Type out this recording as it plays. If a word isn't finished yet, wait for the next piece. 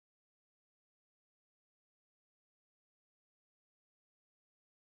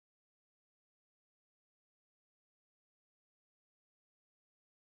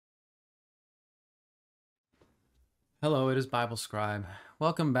Hello, it is Bible Scribe.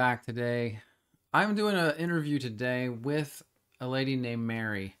 Welcome back today. I'm doing an interview today with a lady named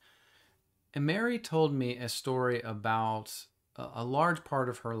Mary. And Mary told me a story about a large part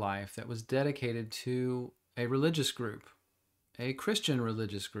of her life that was dedicated to a religious group, a Christian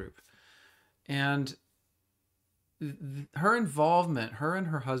religious group. And her involvement, her and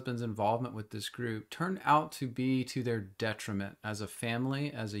her husband's involvement with this group turned out to be to their detriment as a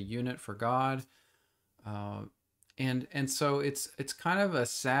family, as a unit for God. Uh, and so it's kind of a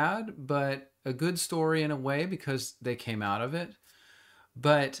sad but a good story in a way because they came out of it.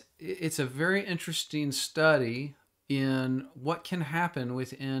 But it's a very interesting study in what can happen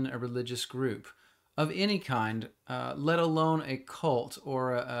within a religious group of any kind, let alone a cult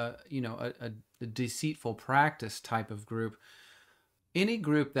or a deceitful practice type of group. Any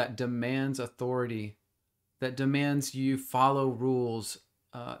group that demands authority, that demands you follow rules,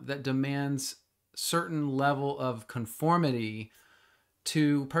 that demands certain level of conformity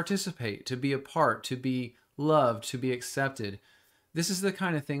to participate, to be a part, to be loved, to be accepted. This is the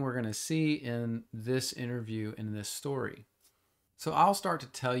kind of thing we're going to see in this interview, in this story. So I'll start to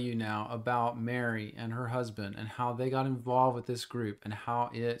tell you now about Mary and her husband and how they got involved with this group and how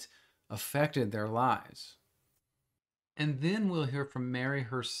it affected their lives. And then we'll hear from Mary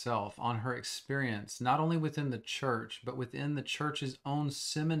herself on her experience, not only within the church, but within the church's own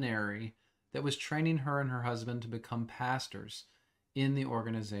seminary that was training her and her husband to become pastors in the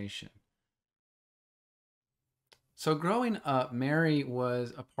organization. So, growing up, Mary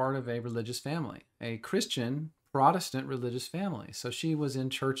was a part of a religious family, a Christian Protestant religious family. So, she was in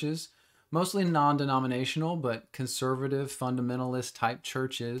churches, mostly non denominational, but conservative, fundamentalist type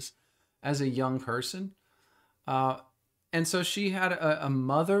churches as a young person. And so she had a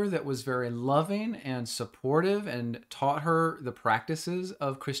mother that was very loving and supportive and taught her the practices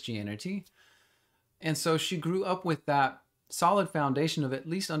of Christianity. And so she grew up with that solid foundation of at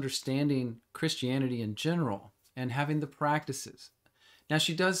least understanding Christianity in general and having the practices. Now,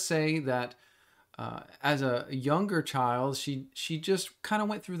 she does say that as a younger child, she just kind of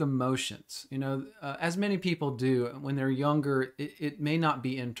went through the motions. As many people do when they're younger, it may not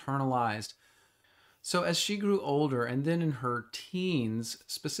be internalized. So as she grew older, and then in her teens,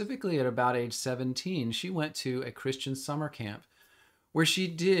 specifically at about age 17, she went to a Christian summer camp where she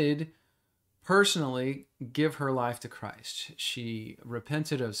did personally give her life to Christ. She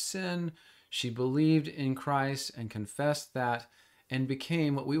repented of sin, she believed in Christ and confessed that, and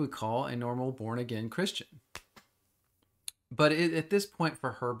became what we would call a normal born-again Christian. But at this point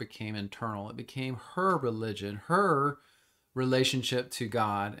for her became internal. It became her religion, her relationship to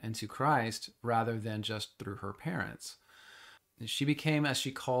God and to Christ rather than just through her parents. She became, as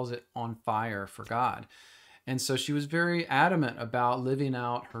she calls it, on fire for God. And so she was very adamant about living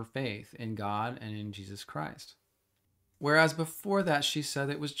out her faith in God and in Jesus Christ. Whereas before that, she said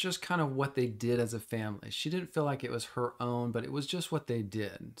it was just kind of what they did as a family. She didn't feel like it was her own, but it was just what they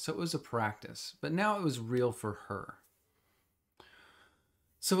did. So it was a practice. But now it was real for her.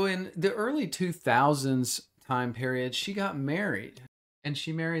 So in the early 2000s time period, she got married. And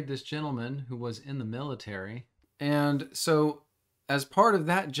she married this gentleman who was in the military. And so as part of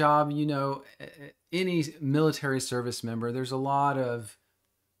that job, any military service member, there's a lot of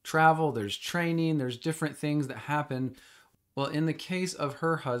travel, there's training, there's different things that happen. Well, in the case of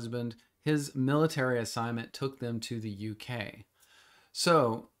her husband, his military assignment took them to the UK.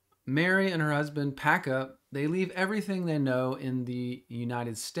 So Mary and her husband pack up, they leave everything they know in the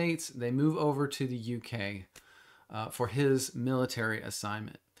United States, they move over to the UK for his military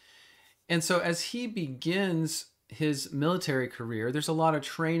assignment. And so as he begins his military career, there's a lot of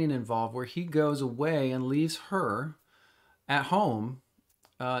training involved where he goes away and leaves her at home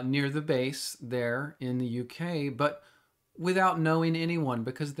near the base there in the UK, but without knowing anyone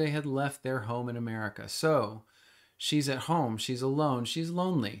because they had left their home in America. So she's at home, she's alone, she's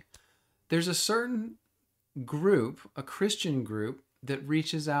lonely. There's a certain group, a Christian group, that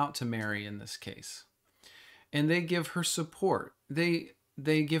reaches out to Mary in this case. And they give her support. They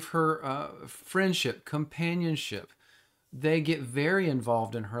give her friendship, companionship. They get very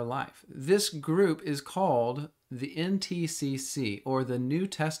involved in her life. This group is called the NTCC, or the New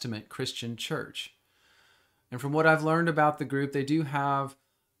Testament Christian Church. And from what I've learned about the group, they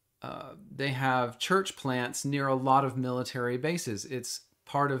have church plants near a lot of military bases. It's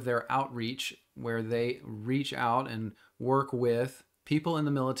part of their outreach where they reach out and work with people in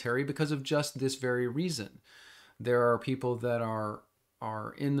the military because of just this very reason. There are people that are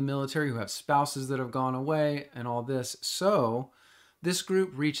in the military who have spouses that have gone away and all this. So this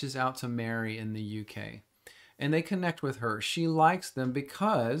group reaches out to Mary in the UK and they connect with her. She likes them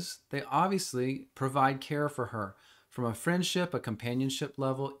because they obviously provide care for her, from a friendship, a companionship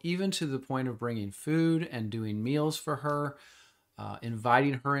level, even to the point of bringing food and doing meals for her,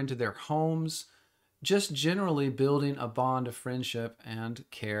 inviting her into their homes, just generally building a bond of friendship and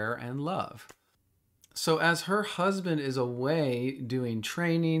care and love. So, as her husband is away doing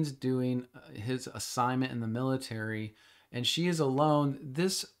trainings, doing his assignment in the military, and she is alone,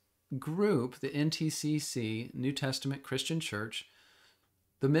 this group, the NTCC, New Testament Christian Church,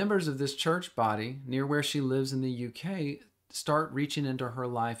 the members of this church body near where she lives in the UK start reaching into her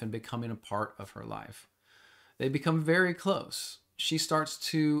life and becoming a part of her life. They become very close. She starts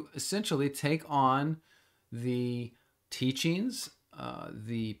to essentially take on the teachings,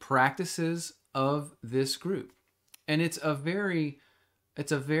 the practices of this group. And it's a very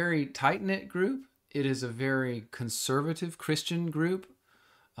tight-knit group. It is a very conservative Christian group,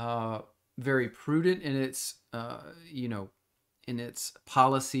 very prudent in its, in its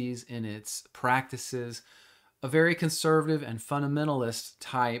policies, in its practices, a very conservative and fundamentalist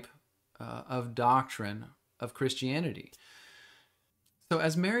type of doctrine of Christianity. So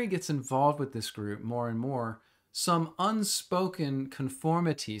as Mary gets involved with this group more and more, some unspoken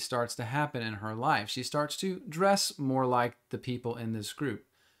conformity starts to happen in her life. She starts to dress more like the people in this group,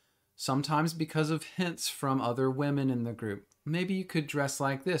 sometimes because of hints from other women in the group. Maybe you could dress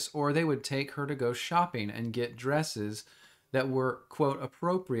like this, or they would take her to go shopping and get dresses that were, quote,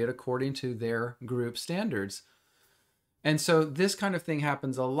 appropriate according to their group standards. And so this kind of thing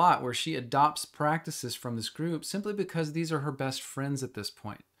happens a lot, where she adopts practices from this group simply because these are her best friends at this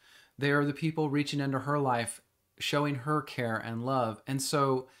point. They are the people reaching into her life, showing her care and love. And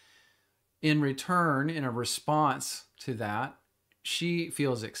so in return, in a response to that, she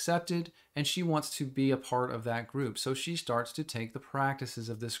feels accepted and she wants to be a part of that group. So she starts to take the practices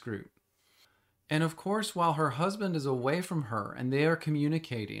of this group. And of course, while her husband is away from her and they are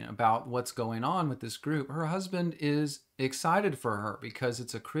communicating about what's going on with this group, her husband is excited for her because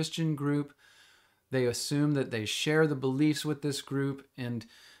it's a Christian group. They assume that they share the beliefs with this group, and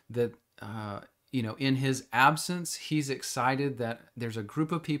that, in his absence, he's excited that there's a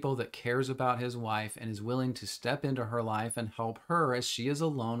group of people that cares about his wife and is willing to step into her life and help her as she is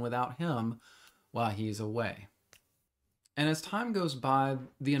alone without him while he's away. And as time goes by,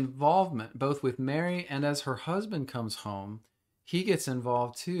 the involvement, both with Mary and as her husband comes home, he gets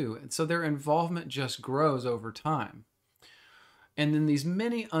involved too. And so their involvement just grows over time. And then these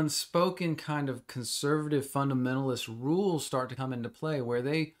many unspoken kind of conservative fundamentalist rules start to come into play, where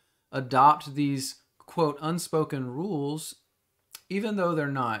they adopt these, quote, unspoken rules, even though they're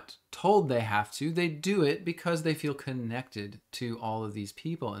not told they have to. They do it because they feel connected to all of these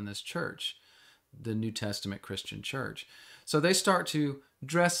people in this church, the New Testament Christian church. So they start to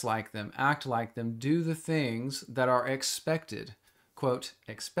dress like them, act like them, do the things that are expected, quote,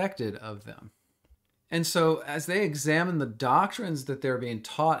 expected of them. And so as they examine the doctrines that they're being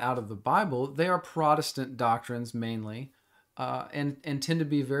taught out of the Bible, they are Protestant doctrines mainly, and tend to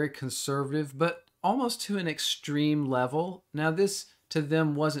be very conservative, but almost to an extreme level. Now, this to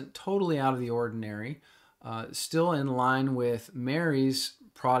them wasn't totally out of the ordinary, still in line with Mary's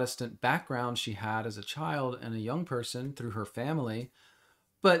Protestant background she had as a child and a young person through her family.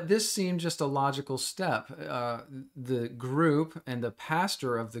 But this seemed just a logical step. The group and the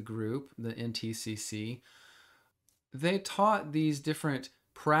pastor of the group, the NTCC, they taught these different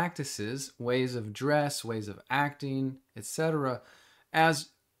practices, ways of dress, ways of acting, etc., as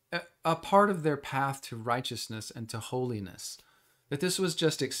a part of their path to righteousness and to holiness. That this was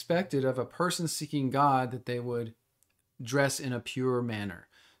just expected of a person seeking God, that they would dress in a pure manner,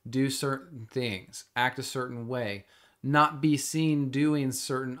 do certain things, act a certain way, not be seen doing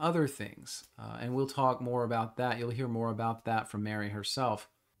certain other things. And we'll talk more about that. You'll hear more about that from Mary herself.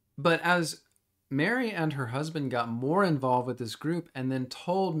 But as Mary and her husband got more involved with this group and then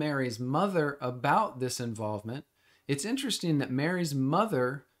told Mary's mother about this involvement, it's interesting that Mary's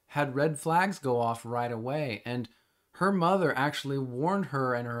mother had red flags go off right away. And her mother actually warned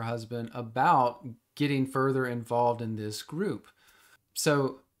her and her husband about getting further involved in this group.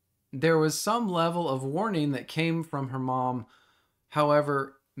 So there was some level of warning that came from her mom.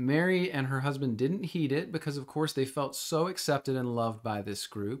 However, Mary and her husband didn't heed it because, of course, they felt so accepted and loved by this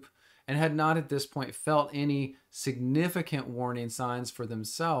group and had not at this point felt any significant warning signs for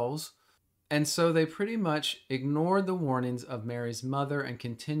themselves. And so they pretty much ignored the warnings of Mary's mother and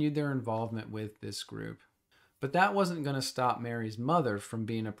continued their involvement with this group. But that wasn't going to stop Mary's mother from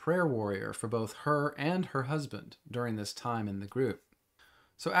being a prayer warrior for both her and her husband during this time in the group.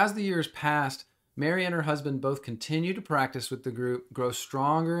 So as the years passed, Mary and her husband both continued to practice with the group, grow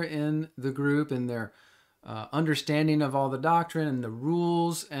stronger in the group in their understanding of all the doctrine and the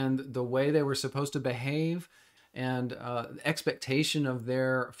rules and the way they were supposed to behave. and expectation of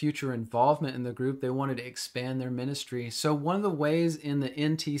their future involvement in the group. They wanted to expand their ministry. So one of the ways in the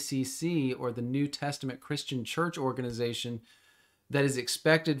NTCC, or the New Testament Christian Church organization, that is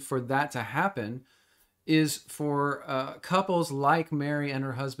expected for that to happen is for couples like Mary and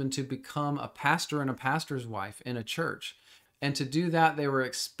her husband to become a pastor and a pastor's wife in a church. And to do that, they were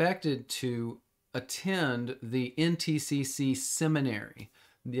expected to attend the NTCC seminary.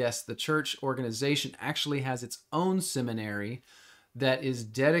 Yes, the church organization actually has its own seminary that is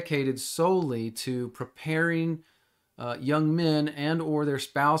dedicated solely to preparing young men and or their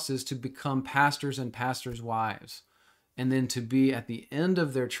spouses to become pastors and pastors' wives, and then to be at the end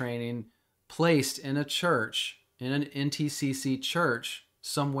of their training placed in a church, in an NTCC church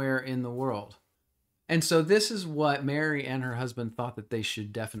somewhere in the world. And so this is what Mary and her husband thought that they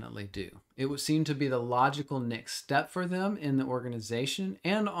should definitely do. It would seem to be the logical next step for them in the organization,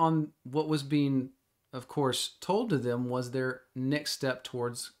 and on what was being, of course, told to them was their next step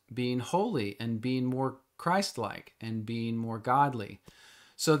towards being holy and being more Christ-like and being more godly.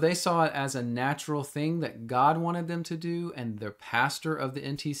 So they saw it as a natural thing that God wanted them to do, and the pastor of the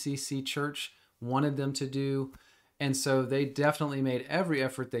NTCC church wanted them to do. And so they definitely made every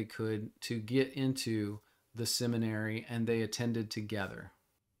effort they could to get into the seminary, and they attended together.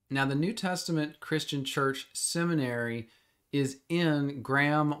 Now, the New Testament Christian Church Seminary is in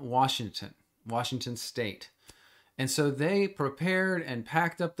Graham, Washington State. And so they prepared and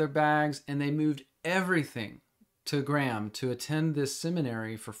packed up their bags, and they moved everything to Graham to attend this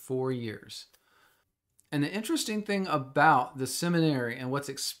seminary for 4 years. And the interesting thing about the seminary and what's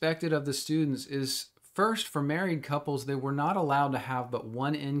expected of the students is, first, for married couples, they were not allowed to have but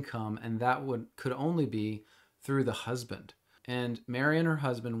one income, and that could only be through the husband. And Mary and her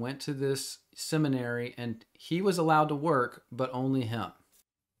husband went to this seminary, and he was allowed to work, but only him.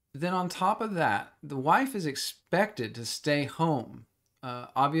 Then on top of that, the wife is expected to stay home.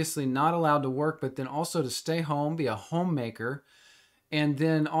 Obviously not allowed to work, but then also to stay home, be a homemaker. And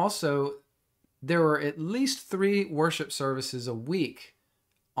then also there were at least 3 worship services a week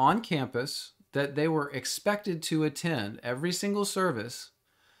on campus that they were expected to attend, every single service,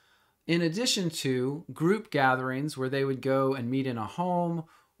 in addition to group gatherings where they would go and meet in a home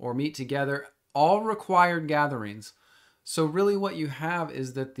or meet together, all required gatherings. So really what you have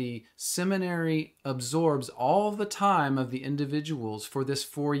is that the seminary absorbs all the time of the individuals for this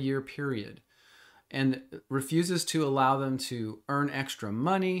 4-year period and refuses to allow them to earn extra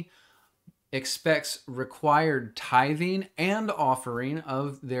money, expects required tithing and offering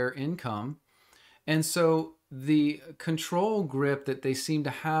of their income. And so the control grip that they seem to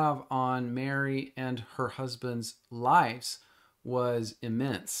have on Mary and her husband's lives was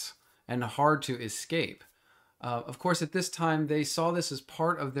immense and hard to escape. Of course, at this time, they saw this as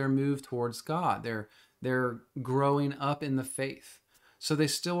part of their move towards God. They're growing up in the faith. So they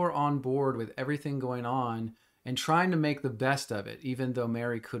still were on board with everything going on and trying to make the best of it, even though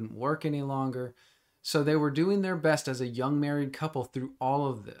Mary couldn't work any longer. So they were doing their best as a young married couple through all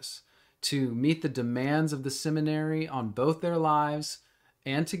of this to meet the demands of the seminary on both their lives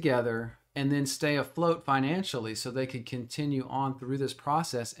and together, and then stay afloat financially so they could continue on through this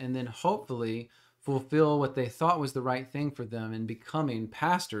process and then hopefully fulfill what they thought was the right thing for them in becoming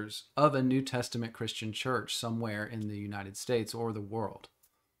pastors of a New Testament Christian church somewhere in the United States or the world.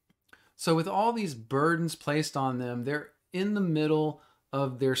 So with all these burdens placed on them, they're in the middle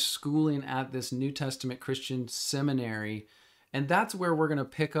of their schooling at this New Testament Christian seminary. And that's where we're going to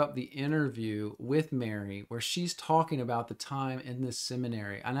pick up the interview with Mary, where she's talking about the time in this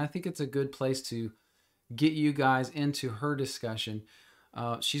seminary. And I think it's a good place to get you guys into her discussion.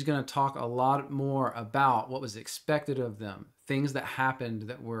 She's going to talk a lot more about what was expected of them, things that happened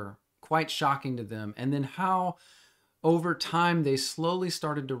that were quite shocking to them, and then how over time they slowly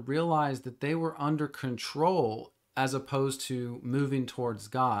started to realize that they were under control as opposed to moving towards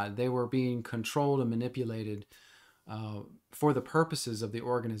God. They were being controlled and manipulated for the purposes of the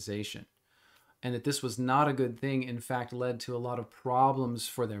organization, and that this was not a good thing. In fact, led to a lot of problems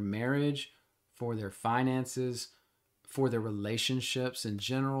for their marriage, for their finances, for their relationships in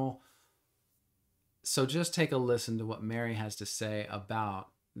general. So just take a listen to what Mary has to say about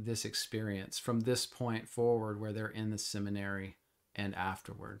this experience from this point forward, where they're in the seminary and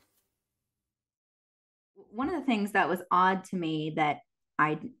afterward. One of the things that was odd to me that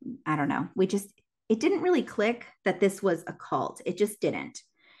I don't know, it didn't really click that this was a cult. It just didn't.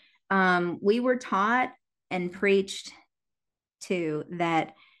 We were taught and preached to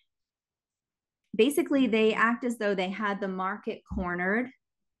that basically they act as though they had the market cornered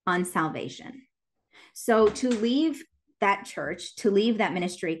on salvation. So to leave that church, to leave that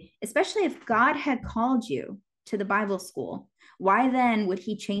ministry, especially if God had called you to the Bible school? Why then would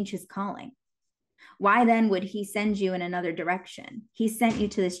he change his calling? Why then would he send you in another direction? He sent you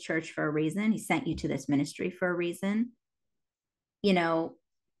to this church for a reason. He sent you to this ministry for a reason. You know,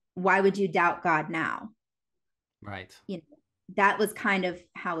 why would you doubt God now? Right. You know, that was kind of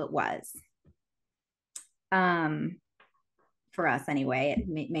how it was. For us anyway. It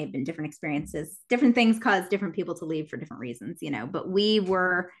may have been different experiences. Different things caused different people to leave for different reasons, you know, but we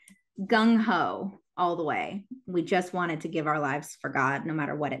were gung-ho all the way. We just wanted to give our lives for God, no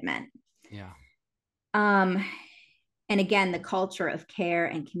matter what it meant. Yeah. And again, the culture of care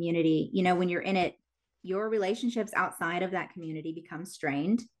and community, you know, when you're in it, your relationships outside of that community become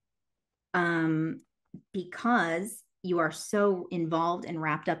strained, because you are so involved and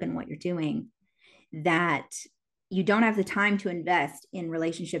wrapped up in what you're doing that you don't have the time to invest in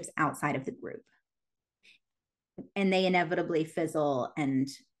relationships outside of the group. And they inevitably fizzle and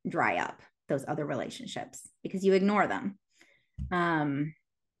dry up, those other relationships, because you ignore them.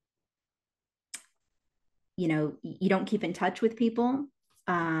 You know, you don't keep in touch with people.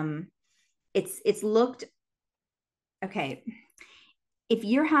 It's looked okay. If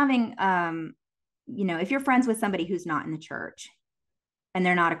you're having, you know, if you're friends with somebody who's not in the church and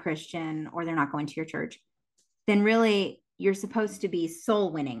they're not a Christian or they're not going to your church, then really you're supposed to be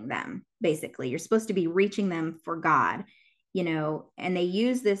soul winning them. Basically, you're supposed to be reaching them for God, you know, and they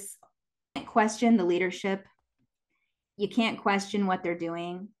use this question, the leadership. You can't question what they're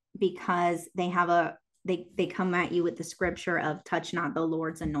doing because they have they come at you with the scripture of touch not the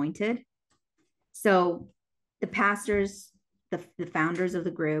Lord's anointed. So the pastors, the founders of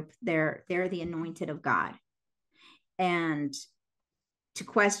the group, they're the anointed of God. And to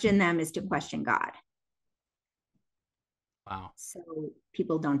question them is to question God. Wow. So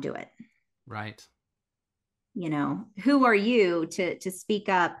people don't do it. Right. You know, who are you to speak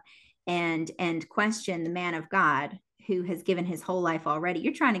up and question the man of God who has given his whole life already?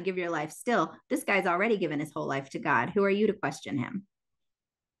 You're trying to give your life still. This guy's already given his whole life to God. Who are you to question him?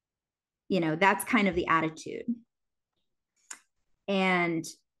 You know, that's kind of the attitude. And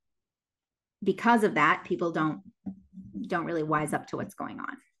because of that, people don't really wise up to what's going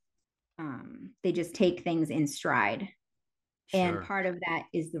on. They just take things in stride. Sure. And part of that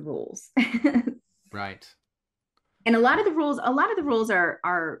is the rules. Right. And a lot of the rules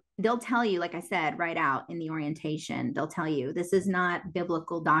are they'll tell you, like I said, right out in the orientation, they'll tell you this is not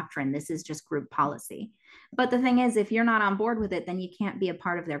biblical doctrine. This is just group policy. But the thing is, if you're not on board with it, then you can't be a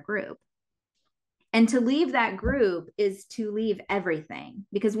part of their group. And to leave that group is to leave everything,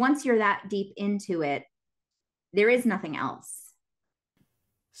 because once you're that deep into it, there is nothing else.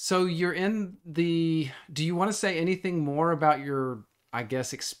 So you're in the, do you want to say anything more about your, I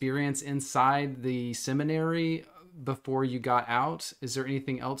guess, experience inside the seminary before you got out? Is there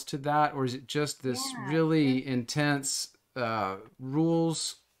anything else to that? Or is it just this really intense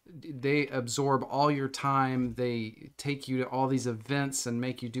rules? They absorb all your time. They take you to all these events and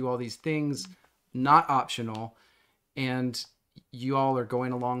make you do all these things, not optional. And you all are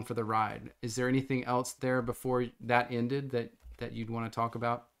going along for the ride. Is there anything else there before that ended that you'd want to talk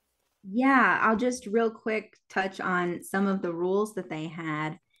about? Yeah, I'll just real quick touch on some of the rules that they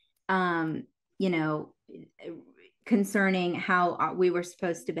had, you know, concerning how we were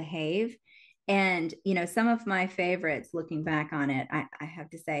supposed to behave. And, you know, some of my favorites looking back on it, I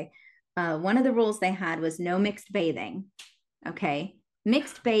have to say, one of the rules they had was no mixed bathing. Okay.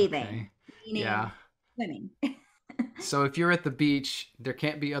 Mixed bathing, okay. Meaning swimming. So if you're at the beach, there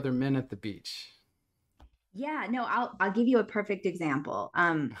can't be other men at the beach. Yeah, no, I'll give you a perfect example.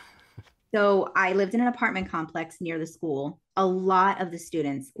 So I lived in an apartment complex near the school. A lot of the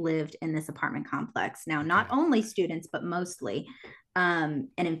students lived in this apartment complex. Now, not only students, but mostly. And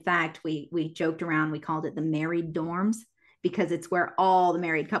in fact, we joked around. We called it the married dorms because it's where all the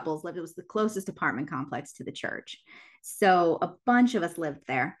married couples lived. It was the closest apartment complex to the church. So a bunch of us lived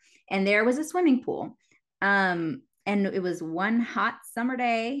there, and there was a swimming pool. And it was one hot summer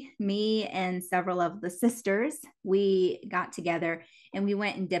day. Me and several of the sisters, we got together and we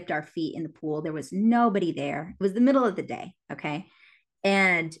went and dipped our feet in the pool. There was nobody there. It was the middle of the day. Okay.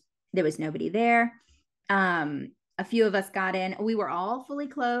 And there was nobody there. A few of us got in. We were all fully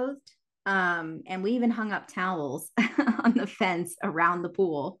clothed. And we even hung up towels on the fence around the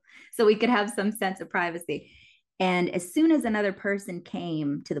pool so we could have some sense of privacy. And as soon as another person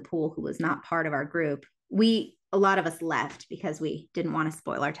came to the pool who was not part of our group, a lot of us left because we didn't want to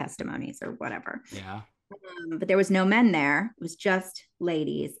spoil our testimonies or whatever. Yeah. But there was no men there. It was just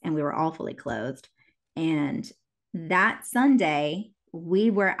ladies, and we were all fully clothed. And that Sunday, we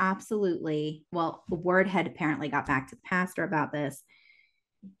were absolutely, well, the word had apparently got back to the pastor about this.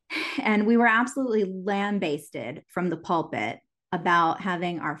 And we were absolutely lambasted from the pulpit about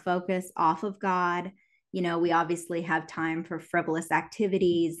having our focus off of God. We obviously have time for frivolous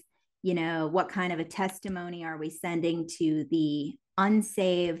activities. What kind of a testimony are we sending to the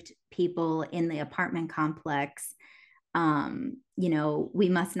unsaved people in the apartment complex? We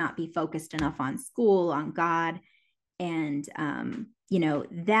must not be focused enough on school, on God. And,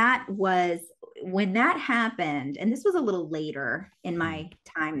 that was when that happened. And this was a little later in my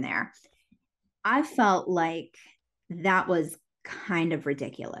time there. I felt like that was kind of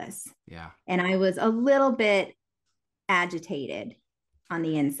ridiculous. Yeah. And I was a little bit agitated on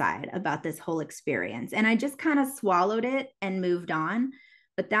the inside about this whole experience. And I just kind of swallowed it and moved on.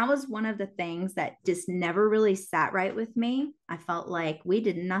 But that was one of the things that just never really sat right with me. I felt like we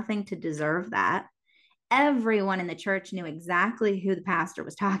did nothing to deserve that. Everyone in the church knew exactly who the pastor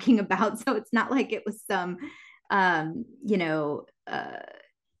was talking about. So it's not like it was some, um, you know, uh,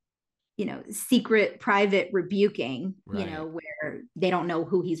 secret private rebuking, Right. where they don't know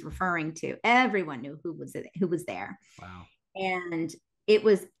who he's referring to. Everyone knew who was there. Wow. And it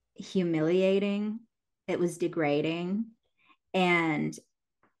was humiliating. It was degrading. And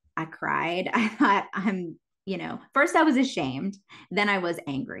I cried. I thought first I was ashamed, then I was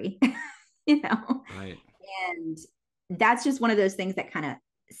angry, you know. Right. And that's just one of those things that kind of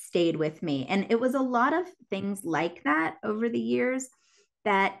stayed with me. And it was a lot of things like that over the years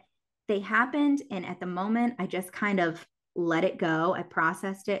that they happened. And at the moment, I just kind of let it go. I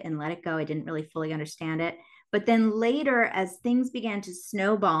processed it and let it go. I didn't really fully understand it. But then later, as things began to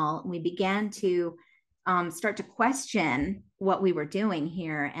snowball, we began to start to question what we were doing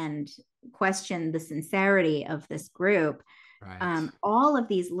here and question the sincerity of this group. Right. All of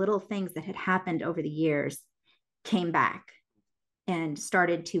these little things that had happened over the years came back and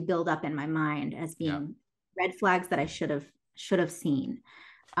started to build up in my mind as Yeah. being red flags that I should have seen.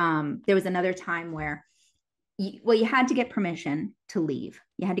 There was another time where you had to get permission to leave.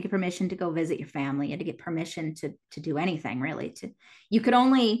 You had to get permission to go visit your family. You had to get permission to do anything really. You could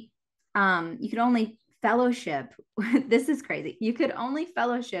only fellowship. This is crazy. You could only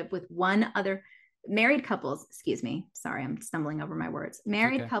fellowship with one other married couples. Excuse me. Sorry, I'm stumbling over my words. It's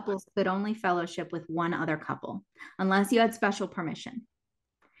Married okay. couples could only fellowship with one other couple unless you had special permission.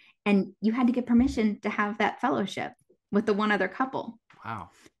 And you had to get permission to have that fellowship with the one other couple. Wow.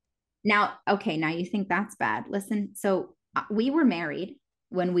 Now, okay, now you think that's bad. Listen, so we were married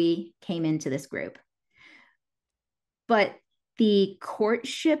when we came into this group, but the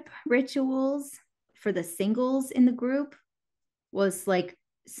courtship rituals for the singles in the group was like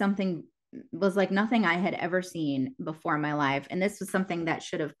something was like nothing I had ever seen before in my life. And this was something that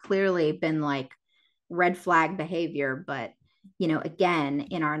should have clearly been like red flag behavior, but again,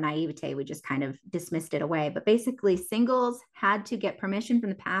 in our naivete, we just kind of dismissed it away. But basically, singles had to get permission from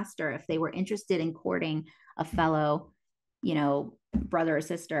the pastor if they were interested in courting a fellow, brother or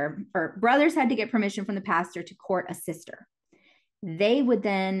sister, or brothers had to get permission from the pastor to court a sister. They would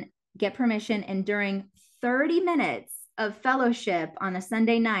then get permission, and during 30 minutes of fellowship on a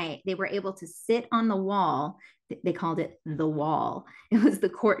Sunday night, they were able to sit on the wall. They called it the wall. It was the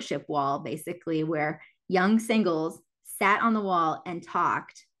courtship wall, basically, where young singles sat on the wall and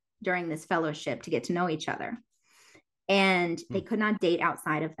talked during this fellowship to get to know each other. And they could not date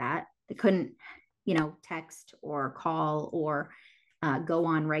outside of that. They couldn't, text or call or go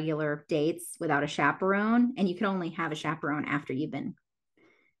on regular dates without a chaperone. And you could only have a chaperone after you've been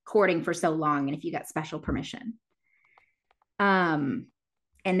courting for so long and if you got special permission. And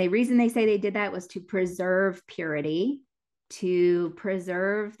the reason they say they did that was to preserve purity, to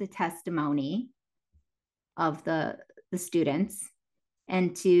preserve the testimony of the students,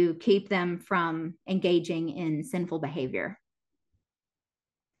 and to keep them from engaging in sinful behavior.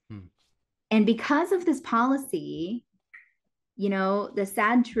 Hmm. And because of this policy, the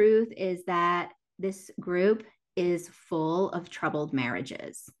sad truth is that this group is full of troubled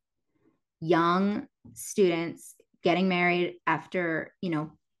marriages. Young students getting married after,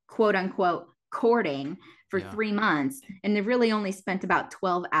 quote unquote, courting for Yeah. 3 months. And they've really only spent about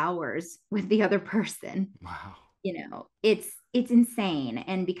 12 hours with the other person. Wow. It's insane.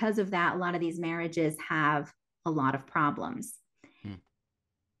 And because of that, a lot of these marriages have a lot of problems. Hmm.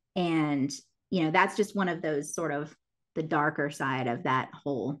 And, that's just one of those sort of the darker side of that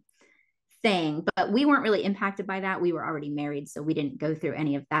whole thing. But we weren't really impacted by that. We were already married, so we didn't go through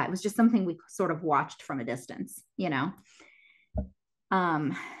any of that. It was just something we sort of watched from a distance,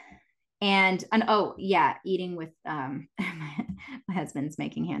 and oh yeah, eating with my husband's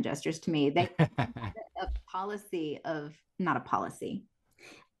making hand gestures to me. They a policy of not a policy,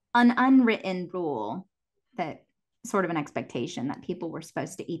 an unwritten rule that sort of an expectation that people were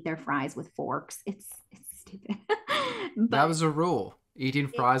supposed to eat their fries with forks. It's stupid. That But was a rule, eating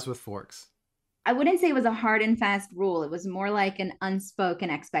it, fries with forks. I wouldn't say it was a hard and fast rule. It was more like an unspoken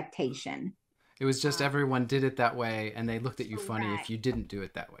expectation. It was just Um, everyone did it that way, and they looked at you funny if Correct. you didn't do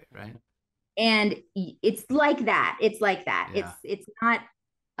it that way, right? And it's like that. It's like that. Yeah, It's not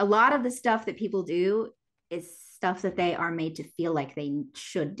a lot of the stuff that people do is stuff that they are made to feel like they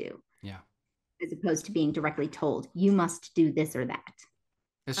should do, yeah. as opposed to being directly told, you must do this or that.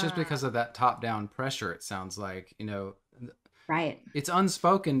 It's just Uh, because of that top-down pressure, it sounds like, right. it's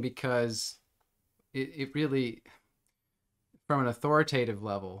unspoken because it really, from an authoritative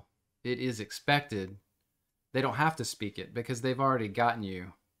level, it is expected. They don't have to speak it because they've already gotten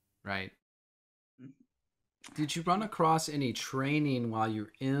you, right? Did you run across any training while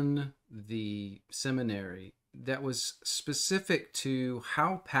you're in the seminary that was specific to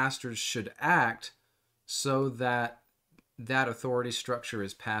how pastors should act so that that authority structure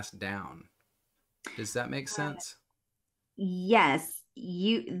is passed down? Does that make sense? Yes,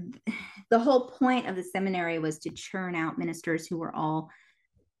 the whole point of the seminary was to churn out ministers who were all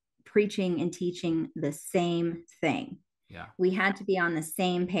preaching and teaching the same thing. Yeah. We had to be on the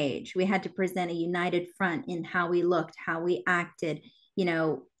same page. We had to present a united front in how we looked, how we acted.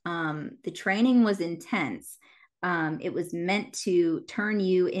 The training was intense. It was meant to turn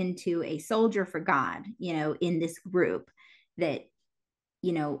you into a soldier for God, in this group that,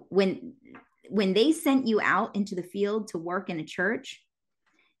 when they sent you out into the field to work in a church,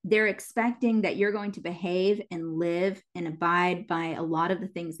 they're expecting that you're going to behave and live and abide by a lot of the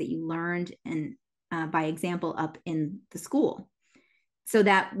things that you learned and by example up in the school, so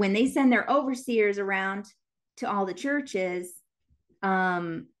that when they send their overseers around to all the churches,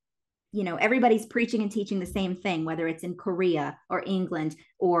 everybody's preaching and teaching the same thing, whether it's in Korea or England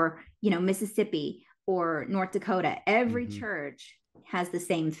or Mississippi or North Dakota. Every Mm-hmm. church has the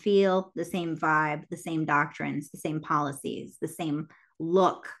same feel, the same vibe, the same doctrines, the same policies, the same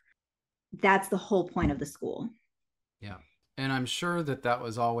look. That's the whole point of the school. Yeah. And I'm sure that that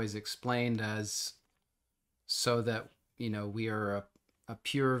was always explained as so that, we are a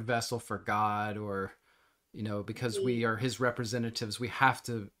pure vessel for God, or, because we are his representatives, we have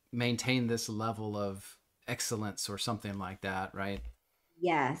to maintain this level of excellence or something like that, right?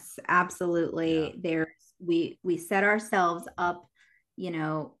 Yes, Yeah. absolutely. We set ourselves up, you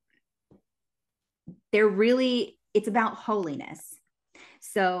know, it's about holiness.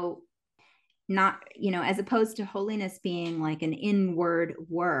 So not, as opposed to holiness being like an inward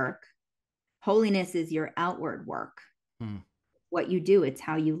work, holiness is your outward work. Hmm. What you do, it's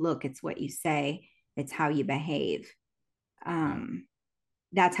how you look, it's what you say, it's how you behave. Yeah.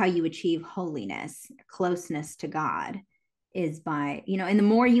 That's how you achieve holiness, closeness to God, is by, and the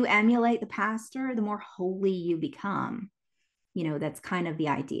more you emulate the pastor, the more holy you become. That's kind of the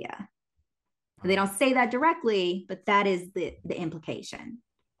idea. They Right. don't say that directly, but that is the implication.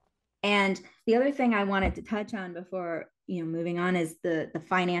 And the other thing I wanted to touch on before moving on is the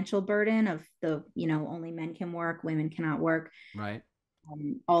financial burden of the only men can work, women cannot work, Right.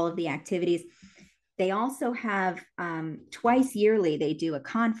 all of the activities. They also have twice yearly they do a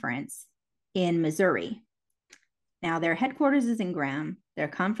conference in Missouri. Now their headquarters is in Graham. Their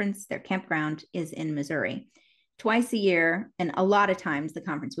campground is in Missouri. Twice a year, and a lot of times the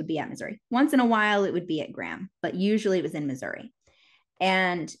conference would be at Missouri. Once in a while it would be at Graham, but usually it was in Missouri.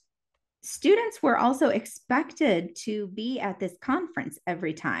 And students were also expected to be at this conference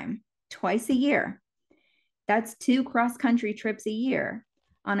every time, twice a year. That's 2 cross-country trips a year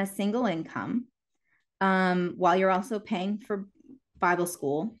on a single income, while you're also paying for Bible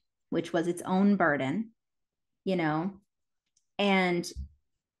school, which was its own burden, you know, and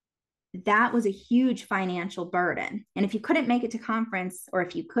that was a huge financial burden. And if you couldn't make it to conference, or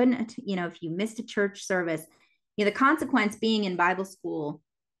if you couldn't, if you missed a church service, the consequence being in Bible school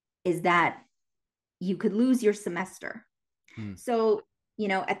is that you could lose your semester. Hmm. So,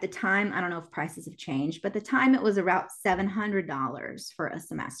 at the time, I don't know if prices have changed, but at the time it was about $700 for a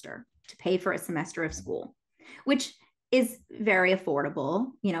semester to pay for a semester of school, which is very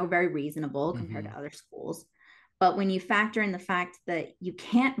affordable, very reasonable compared Mm-hmm. to other schools. But when you factor in the fact that you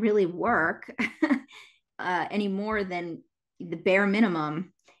can't really work any more than the bare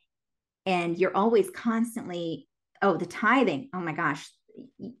minimum, and you're always constantly, the tithing, oh my gosh,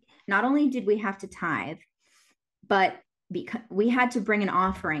 not only did we have to tithe, but because we had to bring an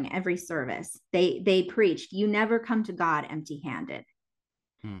offering every service. They preached, you never come to God empty-handed.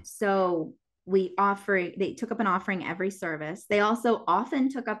 Hmm. So they took up an offering every service. They also often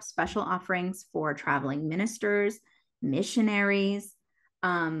took up special offerings for traveling ministers, missionaries,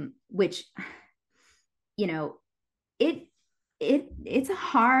 which, it it's a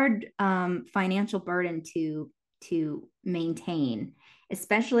hard financial burden to maintain,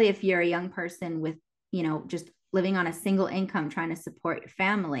 especially if you're a young person with, just living on a single income trying to support your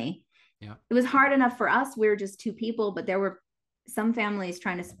family. Yeah. It was hard enough for us. We were just two people, but there were some families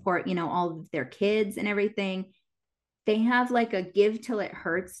trying to support, all of their kids and everything. They have like a give till it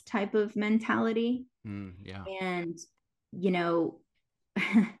hurts type of mentality. Yeah. And, you know,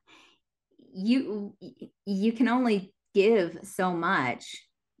 you you can only give so much.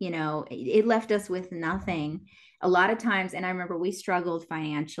 It left us with nothing a lot of times. And I remember we struggled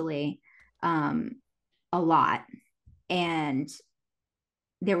financially um, a lot. And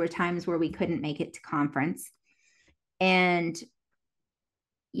there were times where we couldn't make it to conference. And,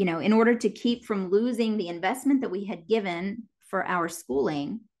 in order to keep from losing the investment that we had given for our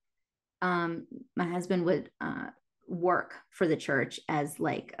schooling, my husband would work for the church as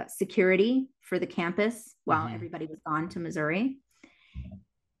like security for the campus while everybody was gone to Missouri.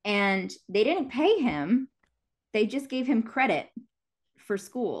 And they didn't pay him, they just gave him credit for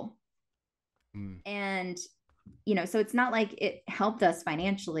school. And, so it's not like it helped us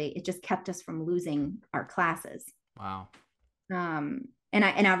financially, it just kept us from losing our classes. Wow. And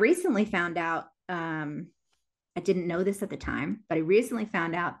I recently found out, I didn't know this at the time, but I recently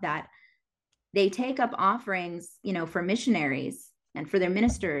found out that they take up offerings, for missionaries and for their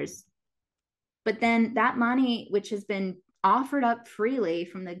ministers. But then that money, which has been offered up freely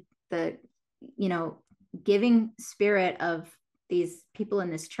from the giving spirit of these people in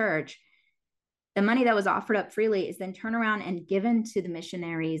this church, the money that was offered up freely is then turned around and given to the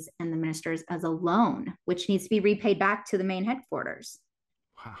missionaries and the ministers as a loan, which needs to be repaid back to the main headquarters.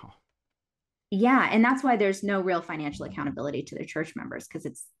 Wow. Yeah. And that's why there's no real financial accountability to their church members, because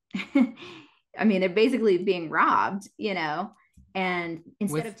it's, I mean, they're basically being robbed, and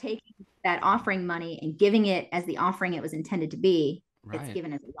instead of taking that offering money and giving it as the offering it was intended to be, it's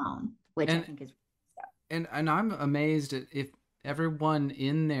given as a loan, which I think is. And I'm amazed at if everyone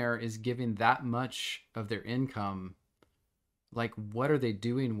in there is giving that much of their income, like what are they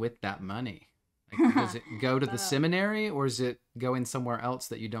doing with that money? Like, does it go to the seminary or is it going somewhere else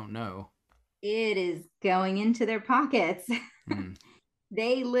that you don't know? It is going into their pockets.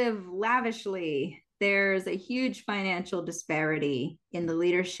 They live lavishly. There's a huge financial disparity in the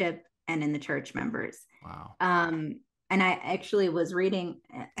leadership and in the church members. Wow. And I actually was reading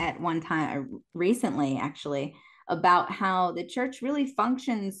at one time recently, actually, about how the church really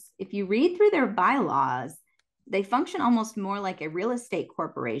functions. If you read through their bylaws, they function almost more like a real estate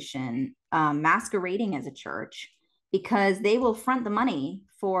corporation, masquerading as a church, because they will front the money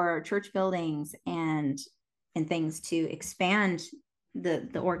for church buildings and things to expand the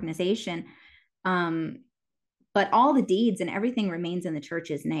organization. But all the deeds and everything remains in the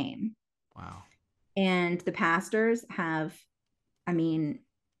church's name. Wow. And the pastors have, I mean,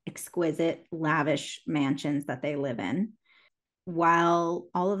 exquisite, lavish mansions that they live in, while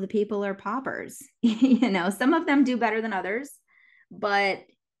all of the people are paupers. Some of them do better than others, but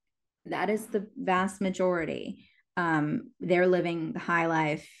that is the vast majority. They're living the high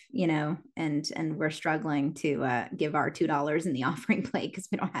life, and we're struggling to give our $2 in the offering plate because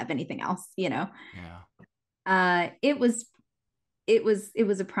we don't have anything else. Yeah. It was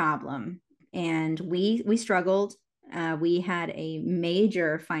a problem, and we struggled. We had a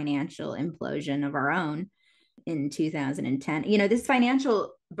major financial implosion of our own in 2010. This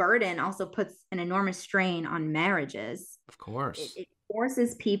financial burden also puts an enormous strain on marriages. Of course. It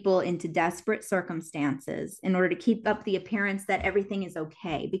forces people into desperate circumstances in order to keep up the appearance that everything is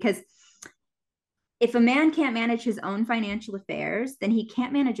okay. Because if a man can't manage his own financial affairs, then he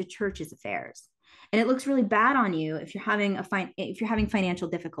can't manage a church's affairs. And it looks really bad on you if you're having financial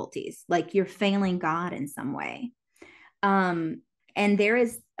difficulties, like you're failing God in some way. And there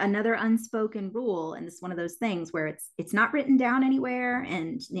is another unspoken rule, and it's one of those things where it's not written down anywhere,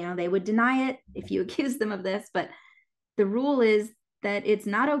 and they would deny it if you accuse them of this, but the rule is that it's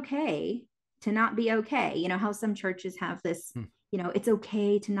not okay to not be okay. How some churches have this, it's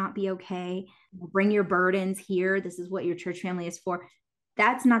okay to not be okay. Bring your burdens here. This is what your church family is for.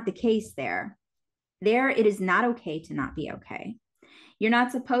 That's not the case there. There, it is not okay to not be okay. You're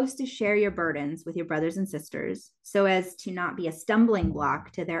not supposed to share your burdens with your brothers and sisters so as to not be a stumbling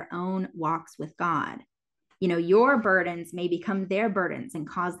block to their own walks with God. Your burdens may become their burdens and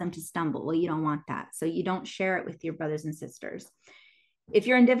cause them to stumble. Well, you don't want that. So you don't share it with your brothers and sisters. If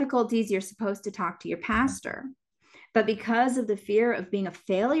you're in difficulties, you're supposed to talk to your pastor. But because of the fear of being a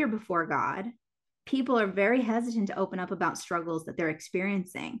failure before God, people are very hesitant to open up about struggles that they're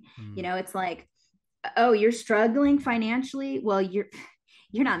experiencing. It's like, oh, you're struggling financially. Well,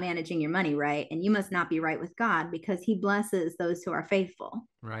 you're not managing your money right, and you must not be right with God, because he blesses those who are faithful.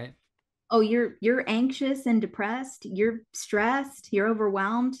 Right. Oh, you're anxious and depressed, you're stressed, you're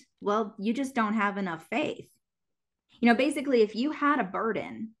overwhelmed. Well, you just don't have enough faith. Basically, if you had a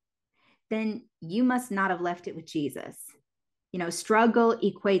burden, then you must not have left it with Jesus. Struggle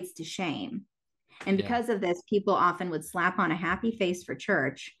equates to shame. And Yeah. because of this, people often would slap on a happy face for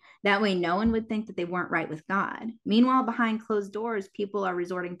church. That way, no one would think that they weren't right with God. Meanwhile, behind closed doors, people are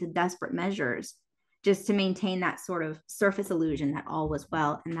resorting to desperate measures just to maintain that sort of surface illusion that all was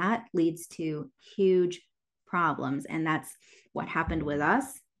well. And that leads to huge problems. And that's what happened with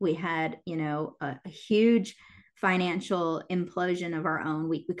us. We had, a huge financial implosion of our own.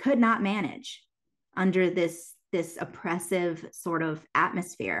 We could not manage under this oppressive sort of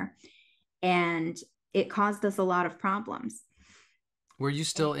atmosphere. And it caused us a lot of problems. Were you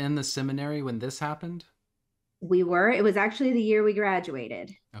still in the seminary when this happened? It was actually the year we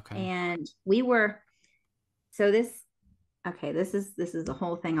graduated. Okay. And we were, so this, okay, this is the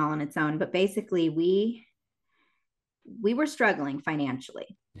whole thing all on its own. But basically we were struggling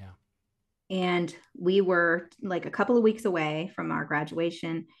financially. Yeah. And we were like a couple of weeks away from our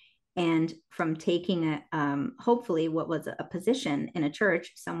graduation and from taking hopefully what was a position in a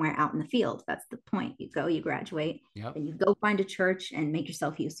church somewhere out in the field. That's the point. You go, you graduate, Yep. and you go find a church and make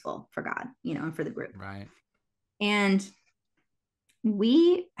yourself useful for God, and for the group. Right. And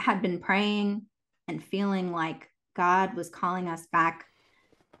we had been praying and feeling like God was calling us back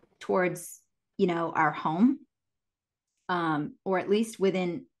towards, our home, or at least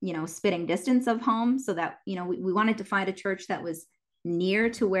within, spitting distance of home, so that, we wanted to find a church that was near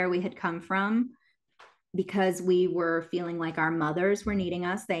to where we had come from, because we were feeling like our mothers were needing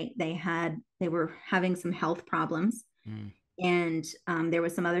us. They were having some health problems, and there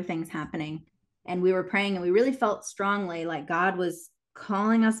was some other things happening, and we were praying, and we really felt strongly like God was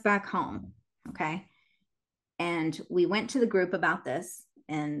calling us back home. Okay. And we went to the group about this,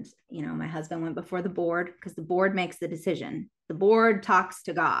 and my husband went before the board, because the board makes the decision. The board talks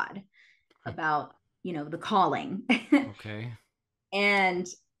to God about the calling. Okay. And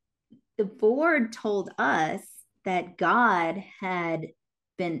the board told us that God had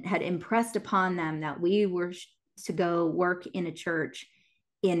impressed upon them that we were to go work in a church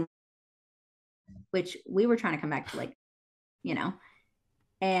in which we were trying to come back to, like,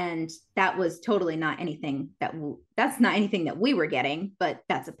 and that was totally not anything that's not anything that we were getting, but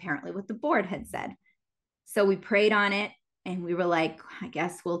that's apparently what the board had said. So we prayed on it, and we were like, I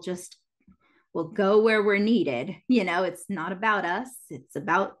guess we'll go where we're needed. It's not about us. It's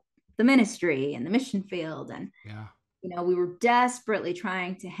about the ministry and the mission field. And, Yeah. we were desperately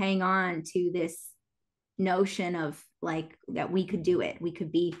trying to hang on to this notion of like that we could do it. We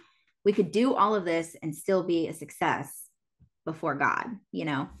could do all of this and still be a success before God.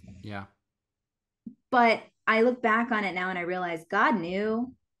 Yeah. But I look back on it now and I realize God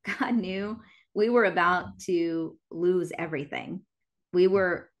knew we were about to lose everything. We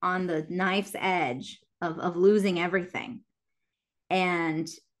were on the knife's edge of losing everything. And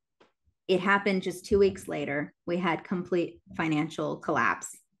it happened just 2 weeks later. We had complete financial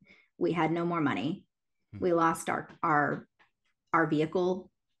collapse. We had no more money. We lost our vehicle,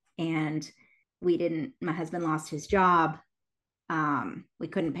 and my husband lost his job. We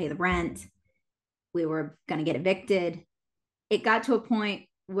couldn't pay the rent. We were going to get evicted. It got to a point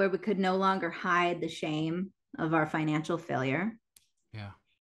where we could no longer hide the shame of our financial failure. Yeah.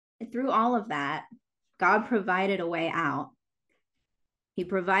 And through all of that, God provided a way out. He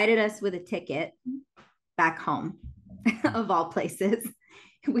provided us with a ticket back home, of all places.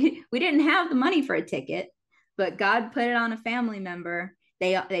 We didn't have the money for a ticket, but God put it on a family member.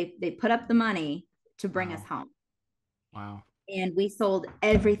 They put up the money to bring us home. Wow. And we sold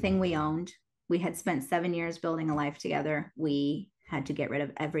everything we owned. We had spent 7 years building a life together. We had to get rid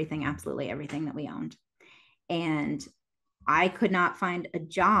of everything, absolutely everything that we owned. And I could not find a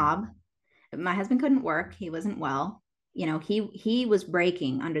job. My husband couldn't work. He wasn't well. He was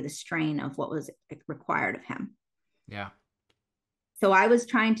breaking under the strain of what was required of him. Yeah. So I was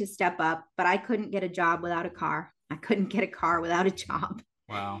trying to step up, but I couldn't get a job without a car. I couldn't get a car without a job.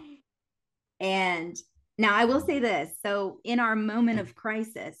 Wow. And now I will say this. So in our moment of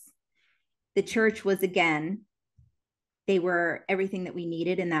crisis, the church was, again, they were everything that we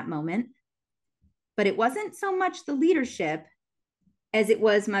needed in that moment. But it wasn't so much the leadership as it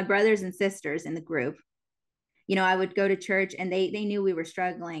was my brothers and sisters in the group. I would go to church, and they knew we were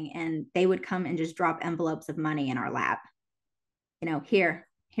struggling, and they would come and just drop envelopes of money in our lap.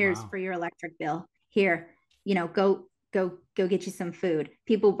 Here's Wow. for your electric bill. Here, go go get you some food.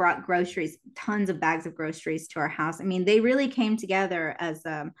 People brought groceries, tons of bags of groceries to our house. I mean, they really came together as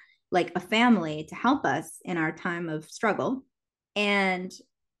like a family to help us in our time of struggle. And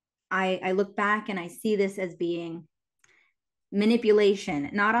I look back and I see this as being manipulation,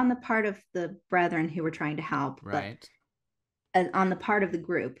 not on the part of the brethren who were trying to help, Right. but on the part of the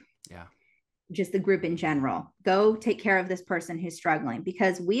group. Yeah. Just the group in general. Go take care of this person who's struggling,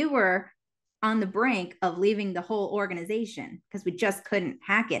 because we were on the brink of leaving the whole organization because we just couldn't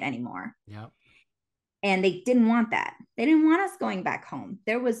hack it anymore. Yeah. And they didn't want that. They didn't want us going back home.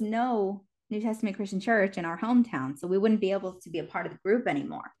 There was no New Testament Christian church in our hometown, so we wouldn't be able to be a part of the group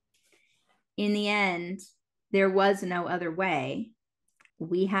anymore. In the end, there was no other way.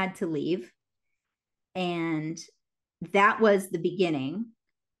 We had to leave. And that was the beginning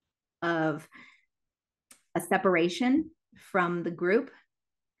of a separation from the group,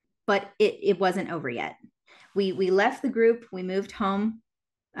 but it wasn't over yet. We left the group. We moved home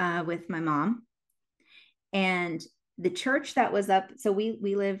with my mom, and the church that was up. So we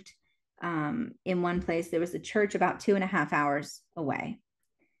lived in one place. There was a church about 2.5 hours away.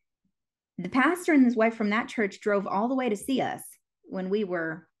 The pastor and his wife from that church drove all the way to see us when we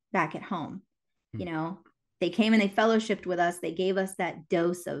were back at home. You know, they came and they fellowshipped with us. They gave us that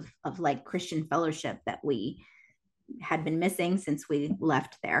dose of like Christian fellowship that we had been missing since we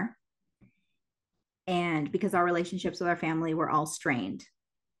left there. And because our relationships with our family were all strained.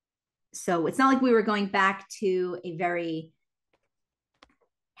 So it's not like we were going back to a very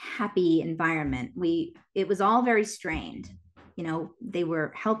happy environment. It was all very strained. You know, they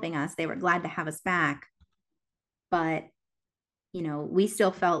were helping us. They were glad to have us back. But, you know, we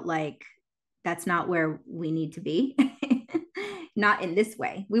still felt like that's not where we need to be. Not in this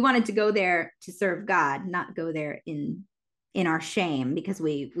way. We wanted to go there to serve God, not go there in our shame because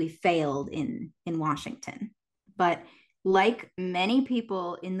we failed in Washington. But like many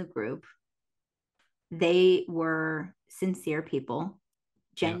people in the group, they were sincere people,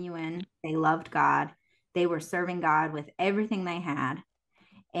 genuine. Yeah. They loved God. They were serving God with everything they had.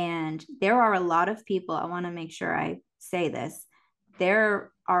 And there are a lot of people, I want to make sure I say this,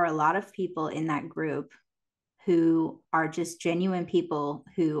 there are a lot of people in that group who are just genuine people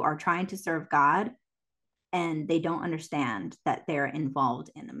who are trying to serve God, and they don't understand that they're involved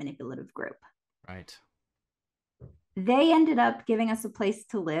in a manipulative group. Right. They ended up giving us a place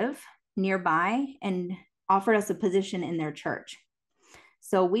to live nearby and offered us a position in their church.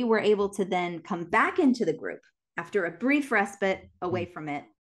 So we were able to then come back into the group after a brief respite away from it.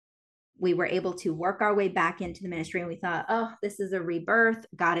 We were able to work our way back into the ministry, and we thought, oh, this is a rebirth.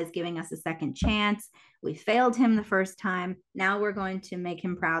 God is giving us a second chance. We failed him the first time. Now we're going to make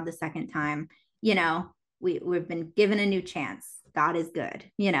him proud the second time. You know, we've been given a new chance. God is good,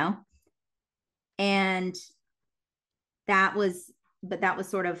 you know? And that was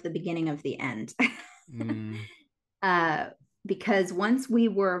sort of the beginning of the end. Because once we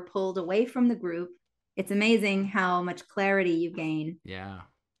were pulled away from the group, it's amazing how much clarity you gain. Yeah.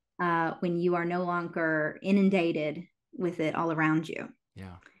 When you are no longer inundated with it all around you.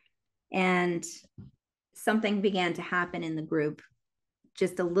 Yeah. And something began to happen in the group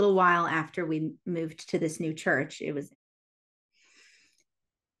just a little while after we moved to this new church.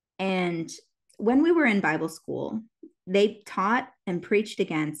 And when we were in Bible school, they taught and preached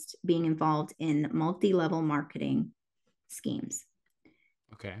against being involved in multi-level marketing schemes.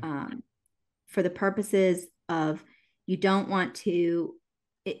 Okay. For the purposes of, you don't want to,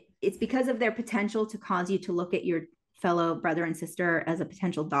 it's because of their potential to cause you to look at your fellow brother and sister as a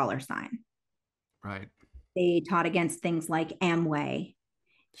potential dollar sign. Right. They taught against things like Amway.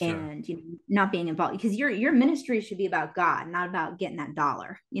 Sure. And not being involved, because your ministry should be about God, not about getting that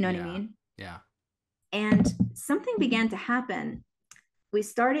dollar. You know what I mean? Yeah. And something began to happen. We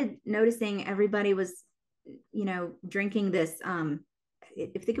started noticing everybody was, drinking this. I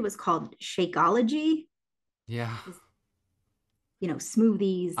think it was called Shakeology. Yeah.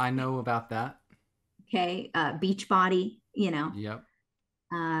 Smoothies. I know about that. Okay. Beachbody, Yep.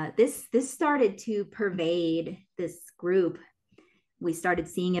 This started to pervade this group. We started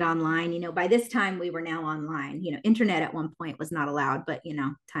seeing it online. By this time we were now online. Internet at one point was not allowed, but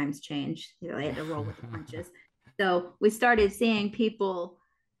times changed. They had to roll with the punches. So we started seeing people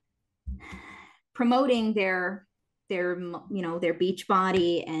promoting their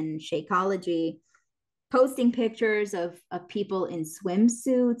Beachbody and Shakeology, posting pictures of people in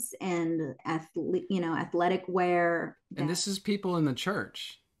swimsuits and athletic wear. And this is people in the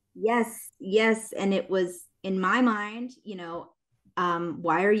church. Yes. And it was, in my mind,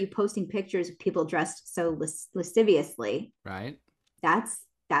 why are you posting pictures of people dressed so lasciviously? Right. That's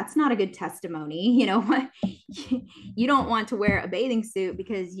that's not a good testimony. You know, you don't want to wear a bathing suit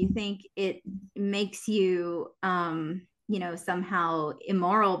because you think it makes you, you know, somehow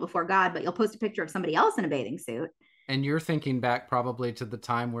immoral before God, but you'll post a picture of somebody else in a bathing suit. And you're thinking back probably to the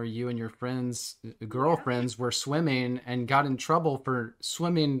time where you and your friends, Yeah. girlfriends, were swimming and got in trouble for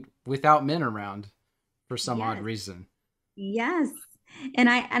swimming without men around for some odd Yes. reason. Yes. And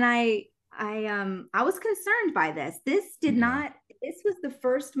I was concerned by this. Yeah. This was the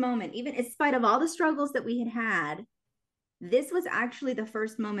first moment, even in spite of all the struggles that we had had, this was actually the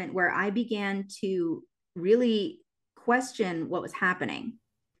first moment where I began to really question what was happening.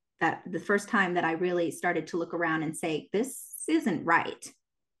 That the first time that I really started to look around and say, this isn't right,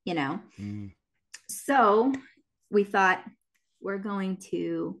 you know? Mm. So we thought, we're going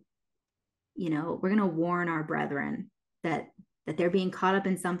to, you know, we're going to warn our brethren that they're being caught up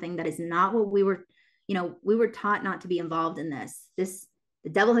in something that is not what we were, you know, we were taught not to be involved in this. The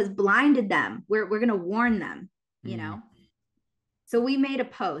devil has blinded them. We're going to warn them, you Mm. know? So we made a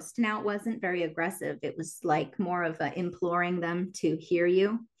post. Now it wasn't very aggressive. It was like more of a imploring them to hear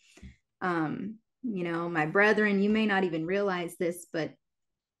you. You know, my brethren, you may not even realize this, but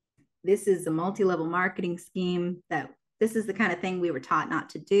this is a multi-level marketing scheme that this is the kind of thing we were taught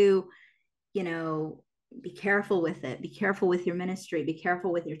not to do. You know, be careful with it. Be careful with your ministry. Be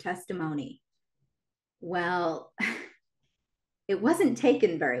careful with your testimony. Well, it wasn't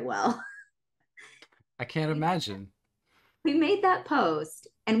taken very well. I can't imagine. We made that post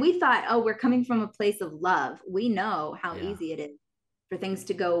and we thought, oh, we're coming from a place of love. We know how Yeah. easy it is for things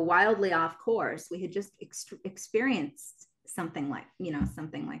to go wildly off course. We had just experienced something like, you know,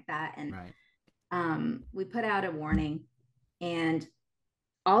 something like that. And Right. we put out a warning, and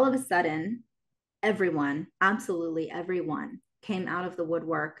all of a sudden, everyone, absolutely everyone, came out of the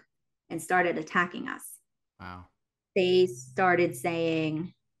woodwork and started attacking us. Wow. They started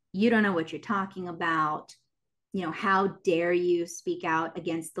saying, you don't know what you're talking about. You know, how dare you speak out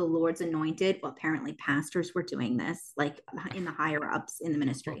against the Lord's anointed? Well, apparently pastors were doing this, like in the higher ups in the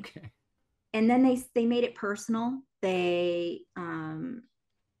ministry. Okay. And then they made it personal. They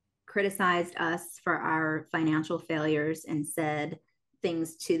criticized us for our financial failures and said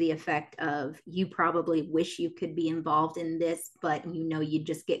things to the effect of, you probably wish you could be involved in this, but you know, you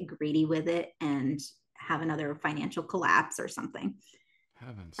just get greedy with it and have another financial collapse or something.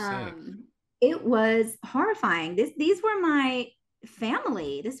 Heaven's sake. It was horrifying. These were my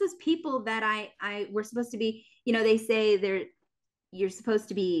family. This was people that I were supposed to be, you know, they say you're supposed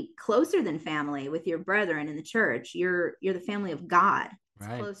to be closer than family with your brethren in the church. You're the family of God. It's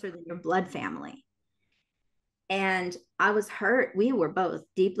Right. closer than your blood family. And I was hurt. We were both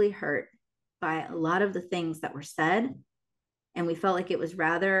deeply hurt by a lot of the things that were said. And we felt like it was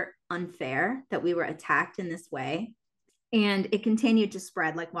rather unfair that we were attacked in this way. And it continued to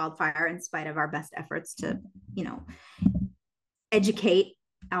spread like wildfire in spite of our best efforts to, you know, educate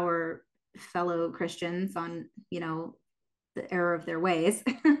our fellow Christians on, you know, the error of their ways.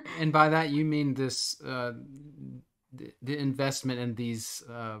 And by that you mean this the investment in these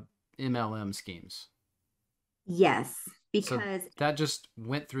MLM schemes. Yes, So because that just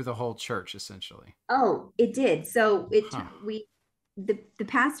went through the whole church essentially. oh, it did. So Huh. the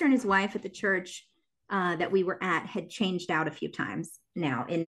pastor and his wife at the church that we were at had changed out a few times now.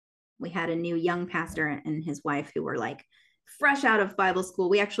 And we had a new young pastor and his wife who were like fresh out of Bible school.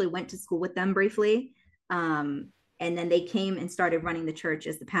 We actually went to school with them briefly. And then they came and started running the church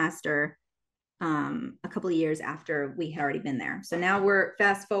as the pastor a couple of years after we had already been there. So now we're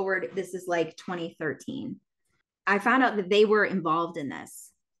fast forward. This is like 2013. I found out that they were involved in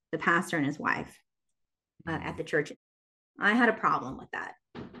this, the pastor and his wife at the church. I had a problem with that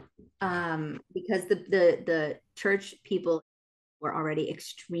because the church people were already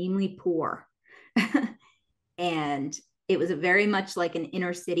extremely poor. And it was a very much like an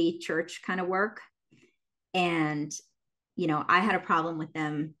inner city church kind of work. And, you know, I had a problem with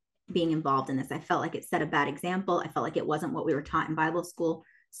them being involved in this. I felt like it set a bad example. I felt like it wasn't what we were taught in Bible school.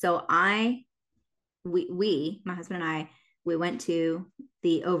 So my husband and I, we went to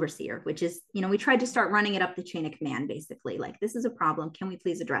the overseer, which is, you know, we tried to start running it up the chain of command, basically, like, this is a problem. Can we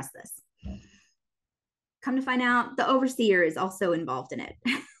please address this? Come to find out, the overseer is also involved in it.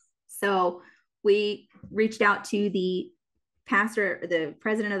 So we reached out to the pastor, the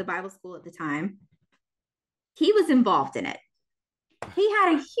president of the Bible school at the time. He was involved in it. He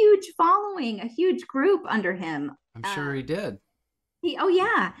had a huge following, a huge group under him. I'm sure he did. Oh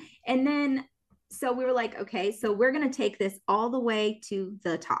yeah. And then, so we were like, okay, so we're going to take this all the way to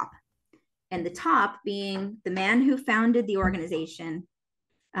the top. And the top being the man who founded the organization.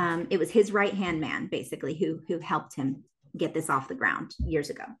 It was his right-hand man, basically, who helped him get this off the ground years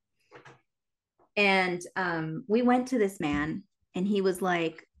ago. And we went to this man, and he was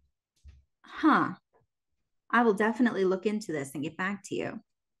like, huh, I will definitely look into this and get back to you.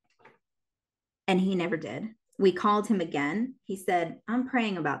 And he never did. We called him again. He said, I'm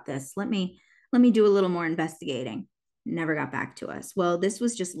praying about this. Let me do a little more investigating. Never got back to us. Well, this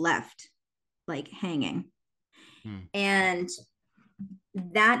was just left like hanging. And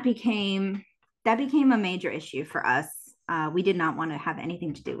that became a major issue for us. We did not want to have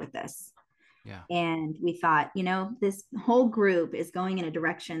anything to do with this. Yeah. And we thought, this whole group is going in a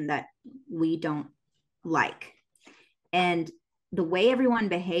direction that we don't like. And the way everyone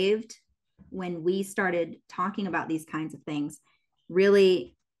behaved when we started talking about these kinds of things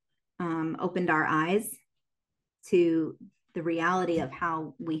really opened our eyes to the reality of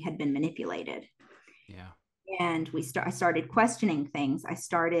how we had been manipulated. Yeah. And I started questioning things. I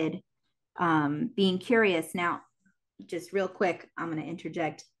started being curious. Now, just real quick, I'm going to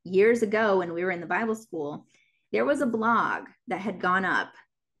interject. Years ago, when we were in the Bible school, there was a blog that had gone up,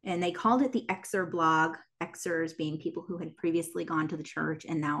 and they called it the Xer blog. Xers being people who had previously gone to the church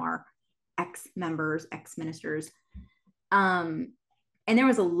and now are ex-members, ex-ministers. And there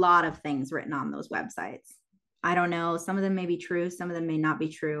was a lot of things written on those websites. I don't know. Some of them may be true. Some of them may not be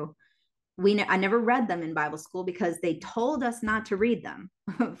true. I never read them in Bible school because they told us not to read them,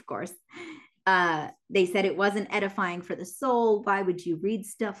 of course. They said it wasn't edifying for the soul. Why would you read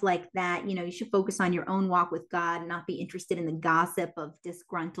stuff like that? You should focus on your own walk with God, not be interested in the gossip of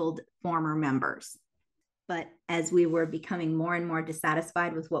disgruntled former members. But as we were becoming more and more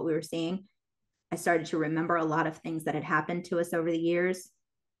dissatisfied with what we were seeing, I started to remember a lot of things that had happened to us over the years,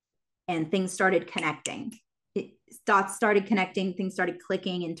 and things started connecting. Dots started connecting, things started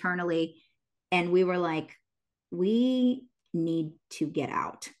clicking internally. And we were like, we need to get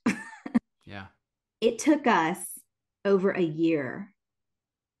out. Yeah. It took us over a year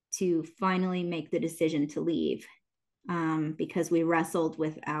to finally make the decision to leave, because we wrestled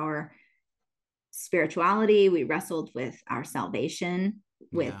with our spirituality. We wrestled with our salvation,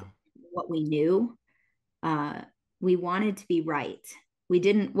 with what we knew. We wanted to be right.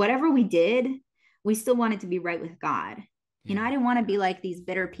 Whatever we did, we still wanted to be right with God. I didn't want to be like these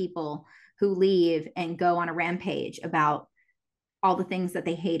bitter people who leave and go on a rampage about all the things that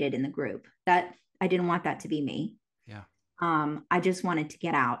they hated in the group. That I didn't want that to be me. Yeah. I just wanted to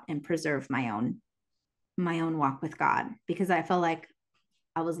get out and preserve my own walk with God, because I felt like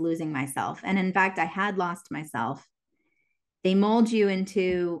I was losing myself. And in fact, I had lost myself. They mold you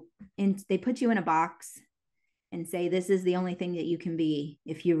they put you in a box and say, this is the only thing that you can be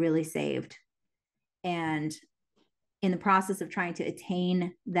if you're really saved. And in the process of trying to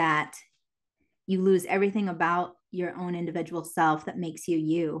attain that, you lose everything about your own individual self that makes you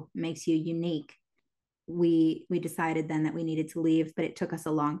unique. We decided then that we needed to leave, but it took us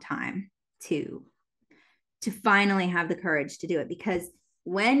a long time to finally have the courage to do it, because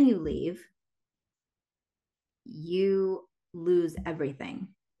when you leave, you lose everything.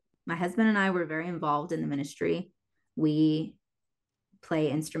 My husband and I were very involved in the ministry. We play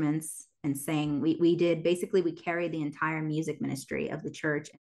instruments and sang. We did, basically, we carried the entire music ministry of the church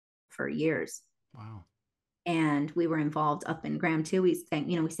for years. Wow. And we were involved up in Graham too. We sang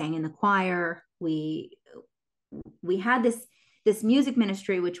in the choir. We had this music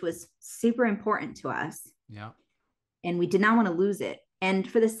ministry, which was super important to us. Yeah. And we did not want to lose it. And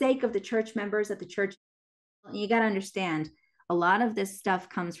for the sake of the church members at the church, you got to understand, a lot of this stuff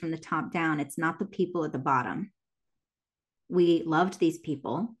comes from the top down. It's not the people at the bottom. We loved these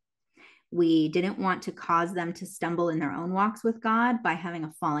people. We didn't want to cause them to stumble in their own walks with God by having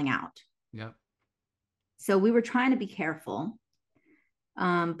a falling out. Yep. So we were trying to be careful.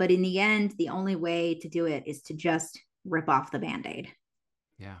 But in the end, the only way to do it is to just rip off the Band-Aid.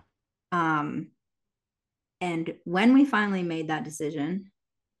 Yeah. And when we finally made that decision,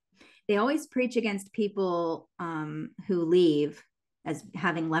 they always preach against people who leave as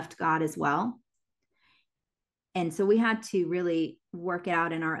having left God as well. And so we had to really work it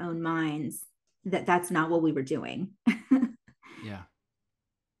out in our own minds that that's not what we were doing. Yeah.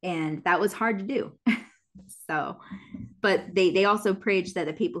 And that was hard to do. So, but they also preach that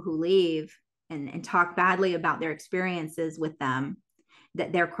the people who leave and talk badly about their experiences with them,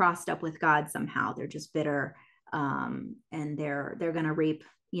 that they're crossed up with God somehow. They're just bitter, and they're going to reap,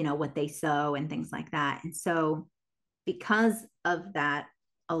 what they sow and things like that. And so because of that,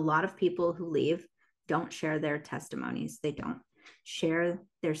 a lot of people who leave don't share their testimonies. They don't share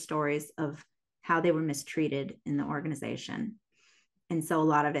their stories of how they were mistreated in the organization. And so a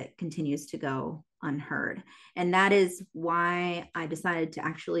lot of it continues to go unheard. And that is why I decided to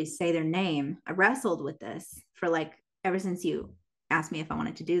actually say their name. I wrestled with this for like ever since you asked me if I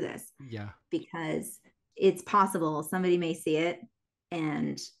wanted to do this, Yeah. because it's possible somebody may see it.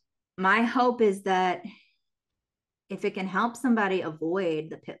 And my hope is that if it can help somebody avoid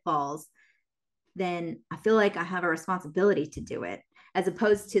the pitfalls, then I feel like I have a responsibility to do it, as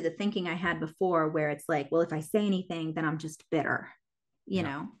opposed to the thinking I had before, where it's like, well, if I say anything, then I'm just bitter, you Yeah.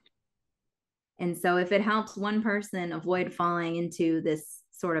 know? And so if it helps one person avoid falling into this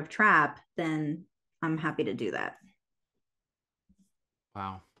sort of trap, then I'm happy to do that.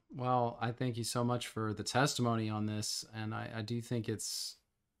 Wow. Well, I thank you so much for the testimony on this, and I do think it's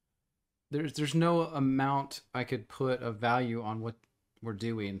there's no amount I could put of value on what we're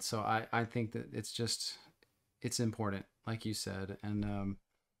doing. So I think that it's important, like you said, and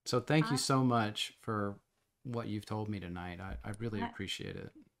so thank you I, so much for what you've told me tonight. I really I appreciate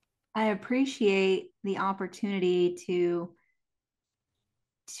it. I appreciate the opportunity to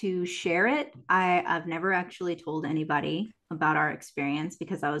share it. I've never actually told anybody about our experience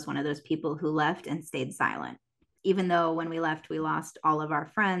because I was one of those people who left and stayed silent. Even though when we left, we lost all of our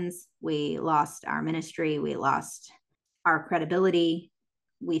friends, we lost our ministry, we lost our credibility,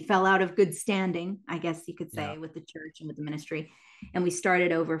 we fell out of good standing, I guess you could Yeah. say, with the church and with the ministry, and we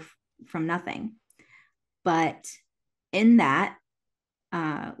started over from nothing. But in that,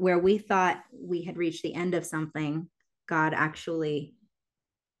 where we thought we had reached the end of something, God actually,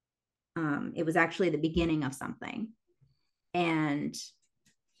 it was actually the beginning of something. And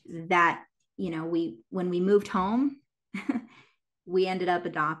that, when we moved home, we ended up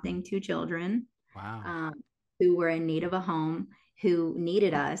adopting two children, Wow. um, who were in need of a home, who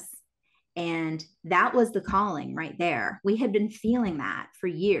needed us. And that was the calling right there. We had been feeling that for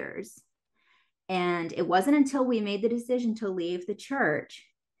years. And it wasn't until we made the decision to leave the church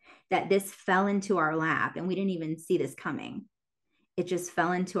that this fell into our lap. And we didn't even see this coming. It just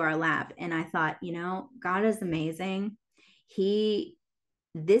fell into our lap. And I thought, God is amazing. He,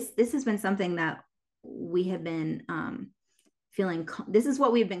 this has been something that we have been feeling. This is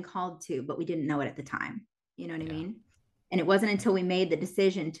what we've been called to, but we didn't know it at the time. You know what I Yeah. mean? And it wasn't until we made the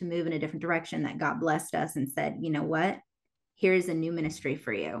decision to move in a different direction that God blessed us and said, you know what? Here's a new ministry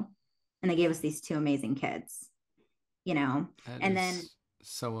for you. And they gave us these two amazing kids, you know? That And then, is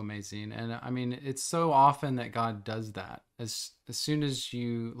so amazing. And I mean, it's so often that God does that. As soon as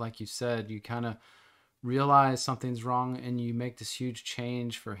you, like you said, you kind of realize something's wrong and you make this huge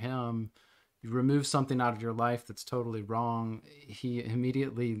change for him, you remove something out of your life that's totally wrong, he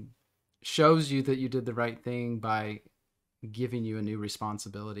immediately shows you that you did the right thing by giving you a new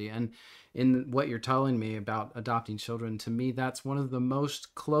responsibility. And in what you're telling me about adopting children, to me, that's one of the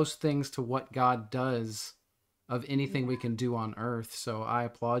most close things to what God does of anything we yeah, can do on earth. So I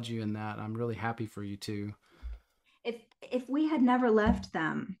applaud you in that. I'm really happy for you too. if we had never left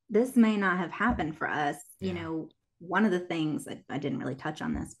them, this may not have happened for us. Yeah. One of the things I didn't really touch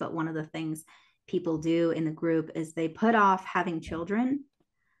on this, but one of the things people do in the group is they put off having children,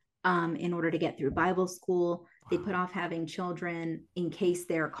 in order to get through Bible school. They Wow. put off having children in case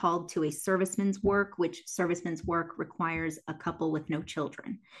they're called to a serviceman's work, which serviceman's work requires a couple with no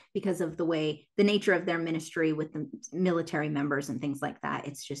children because of the nature of their ministry with the military members and things like that.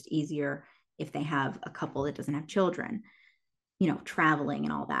 It's just easier if they have a couple that doesn't have children, traveling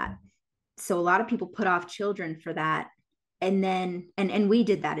and all that. So a lot of people put off children for that. And then, and we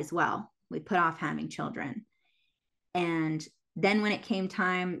did that as well. We put off having children. And then when it came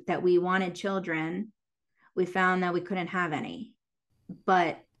time that we wanted children, we found that we couldn't have any.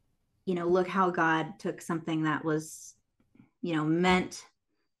 But, look how God took something that was, meant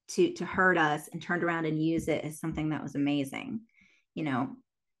to hurt us and turned around and use it as something that was amazing. And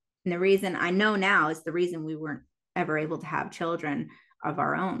the reason I know now is the reason we weren't ever able to have children of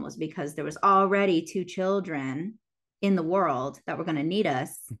our own was because there was already two children in the world that were going to need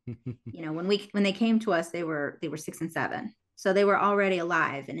us. When they came to us, they were 6 and 7, so they were already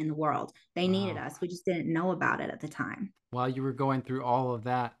alive and in the world. They needed Wow. us. We just didn't know about it at the time. While you were going through all of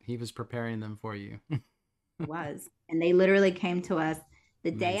that, he was preparing them for you. It was, and they literally came to us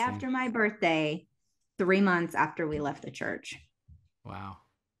the day Amazing. after my birthday, 3 months after we left the church. Wow.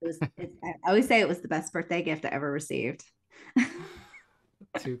 I always say it was the best birthday gift I ever received.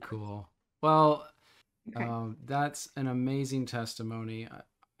 Too cool. Well, Okay. that's an amazing testimony.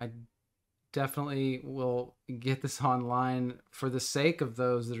 I definitely will get this online for the sake of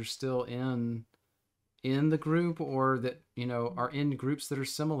those that are still in the group or that are in groups that are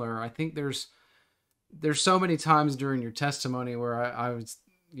similar. I think there's so many times during your testimony where I was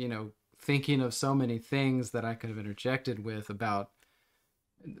thinking of so many things that I could have interjected with about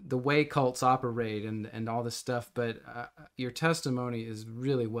the way cults operate and all this stuff. But your testimony is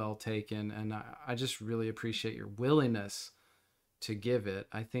really well taken, and I just really appreciate your willingness to give it.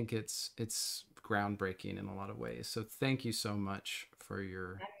 I think it's groundbreaking in a lot of ways. So thank you so much for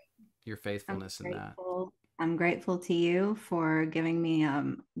your I'm faithfulness in that. grateful. I'm grateful to you for giving me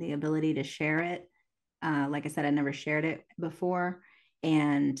the ability to share it. Like I said, I never shared it before,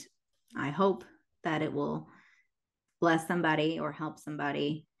 and I hope that it will bless somebody or help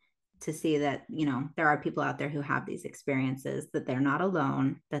somebody to see that, you know, there are people out there who have these experiences, that they're not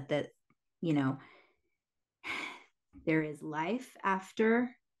alone, that you know, there is life after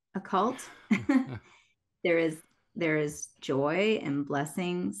a cult. there is there is joy and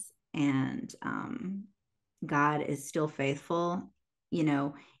blessings, and God is still faithful, you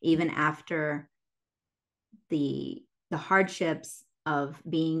know, even after the hardships of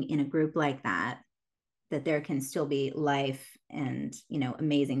being in a group like that, that there can still be life and, you know,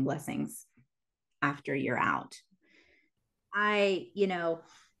 amazing blessings after you're out. You know,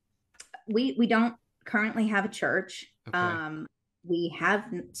 we don't currently have a church. Okay. We have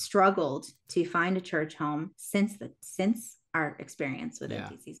struggled to find a church home since our experience with Yeah.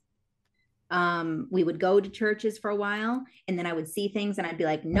 NTCC. We would go to churches for a while, and then I would see things and I'd be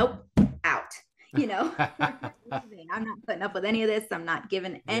like, nope, out. You know, I'm not putting up with any of this. I'm not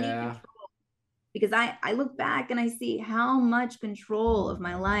giving any Yeah. control, because I look back and I see how much control of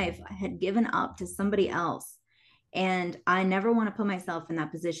my life I had given up to somebody else. And I never want to put myself in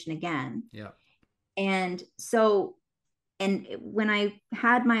that position again. Yeah. And so, and when I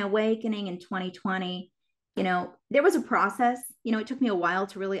had my awakening in 2020, you know, there was a process. You know, it took me a while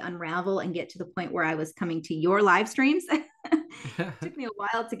to really unravel and get to the point where I was coming to your live streams. It took me a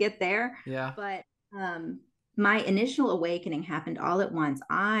while to get there, Yeah. but my initial awakening happened all at once.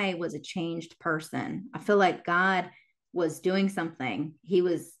 I was a changed person. I feel like God was doing something. He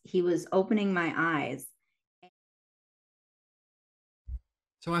was opening my eyes.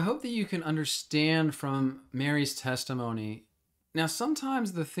 So I hope that you can understand from Mary's testimony. Now,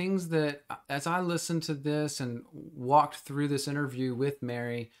 sometimes the things that, as I listened to this and walked through this interview with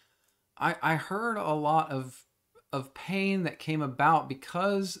Mary, I heard a lot of pain that came about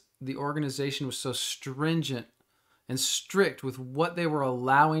because the organization was so stringent and strict with what they were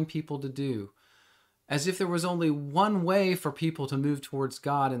allowing people to do, as if there was only one way for people to move towards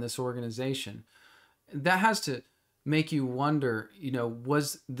God in this organization. That has to make you wonder, you know,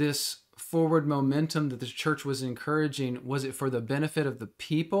 was this forward momentum that the church was encouraging, was it for the benefit of the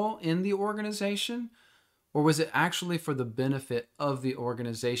people in the organization? Or was it actually for the benefit of the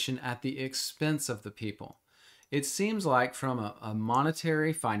organization at the expense of the people? It seems like from a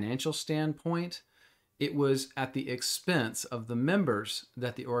monetary financial standpoint, it was at the expense of the members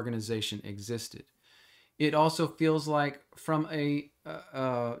that the organization existed. It also feels like from a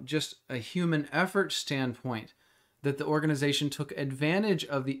just a human effort standpoint that the organization took advantage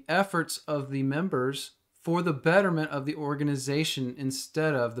of the efforts of the members for the betterment of the organization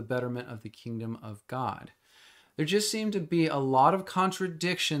instead of the betterment of the kingdom of God. There just seemed to be a lot of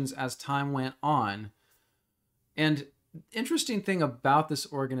contradictions as time went on. And interesting thing about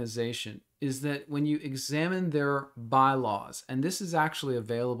this organization is that when you examine their bylaws, and this is actually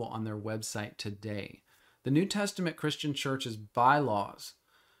available on their website today, the New Testament Christian Church's bylaws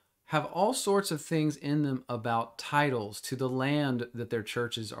have all sorts of things in them about titles to the land that their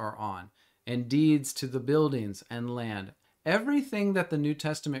churches are on, and deeds to the buildings and land. Everything that the New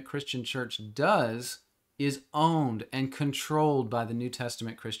Testament Christian Church does is owned and controlled by the New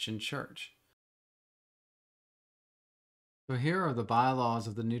Testament Christian Church. So here are the bylaws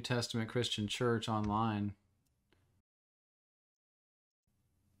of the New Testament Christian Church online.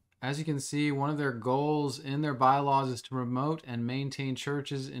 As you can see, one of their goals in their bylaws is to promote and maintain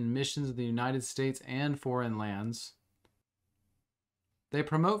churches in missions of the United States and foreign lands. They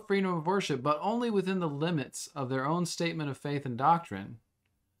promote freedom of worship, but only within the limits of their own statement of faith and doctrine.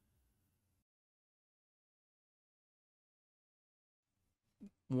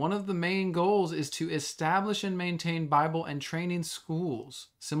 One of the main goals is to establish and maintain Bible and training schools,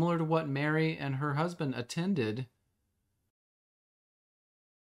 similar to what Mary and her husband attended.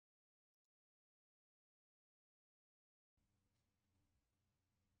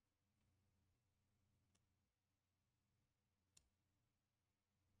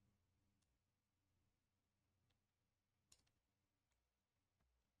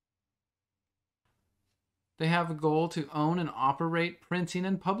 They have a goal to own and operate printing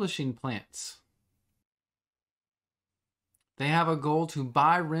and publishing plants. They have a goal to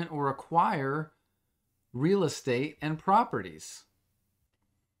buy, rent, or acquire real estate and properties.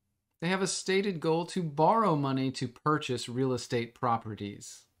 They have a stated goal to borrow money to purchase real estate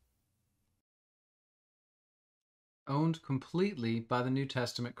properties owned completely by the New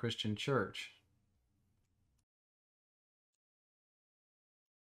Testament Christian Church.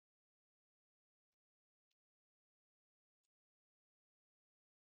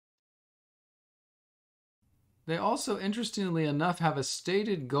 They also, interestingly enough, have a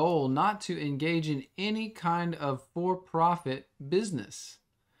stated goal not to engage in any kind of for-profit business,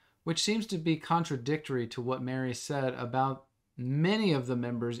 which seems to be contradictory to what Mary said about many of the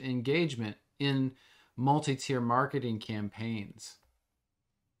members' engagement in multi-tier marketing campaigns.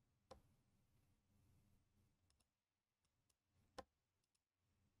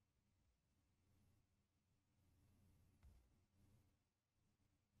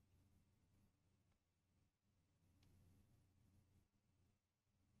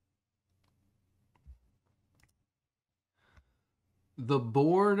 The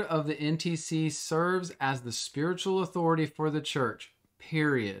board of the NTC serves as the spiritual authority for the church,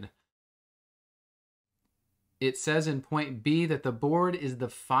 period. It says in point B that the board is the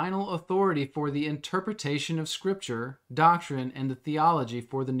final authority for the interpretation of Scripture, doctrine, and the theology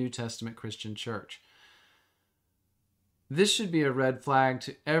for the New Testament Christian Church. This should be a red flag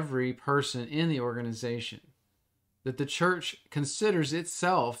to every person in the organization, that the church considers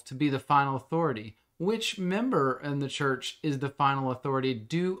itself to be the final authority. Which member in the church is the final authority?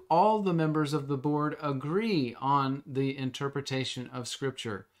 Do all the members of the board agree on the interpretation of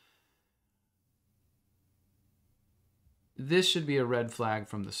Scripture? This should be a red flag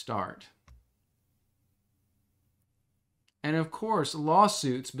from the start. And of course,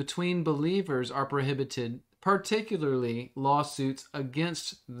 lawsuits between believers are prohibited, particularly lawsuits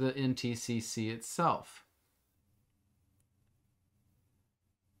against the NTCC itself.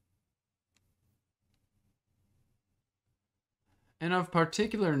 And of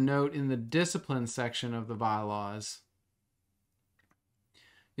particular note in the discipline section of the bylaws,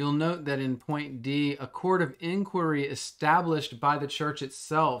 you'll note that in point D, a court of inquiry established by the church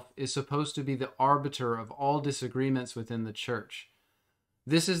itself is supposed to be the arbiter of all disagreements within the church.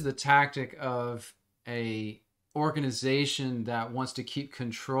 This is the tactic of an organization that wants to keep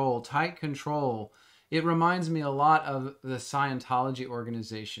control, tight control. It reminds me a lot of the Scientology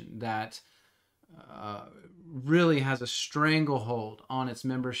organization that really has a stranglehold on its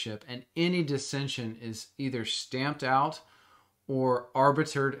membership, and any dissension is either stamped out or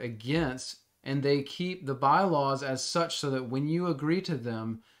arbitered against, and they keep the bylaws as such so that when you agree to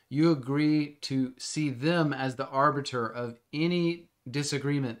them, you agree to see them as the arbiter of any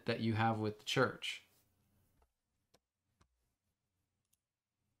disagreement that you have with the church.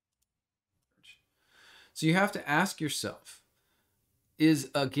 So you have to ask yourself, is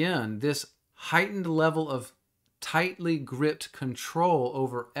again this heightened level of tightly gripped control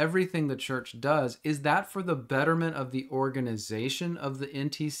over everything the church does, is that for the betterment of the organization of the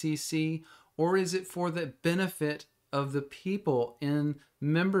NTCC, or is it for the benefit of the people in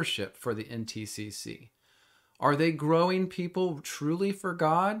membership for the NTCC? Are they growing people truly for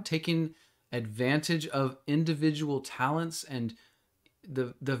God, taking advantage of individual talents and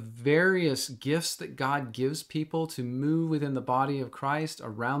the various gifts that God gives people to move within the body of Christ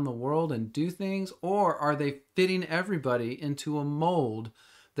around the world and do things? Or are they fitting everybody into a mold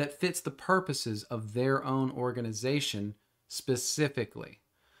that fits the purposes of their own organization specifically?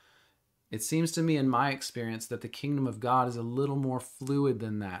 It seems to me, in my experience, that the kingdom of God is a little more fluid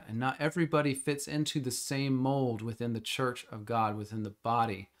than that, and not everybody fits into the same mold within the church of God, within the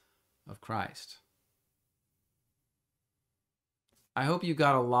body of Christ. I hope you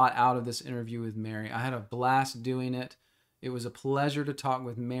got a lot out of this interview with Mary. I had a blast doing it. It was a pleasure to talk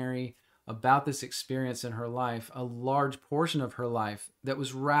with Mary about this experience in her life, a large portion of her life that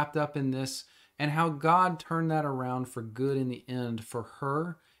was wrapped up in this, and how God turned that around for good in the end for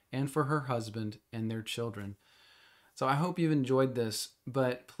her and for her husband and their children. So I hope you've enjoyed this,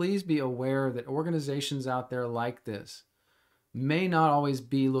 but please be aware that organizations out there like this may not always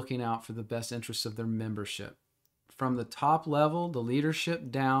be looking out for the best interests of their membership. From the top level, the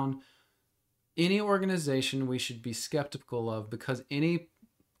leadership down, any organization we should be skeptical of, because any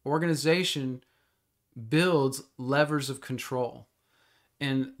organization builds levers of control.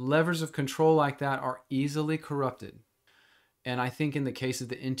 And levers of control like that are easily corrupted. And I think in the case of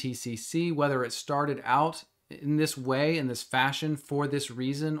the NTCC, whether it started out in this way, in this fashion, for this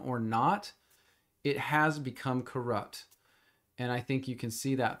reason or not, it has become corrupt. And I think you can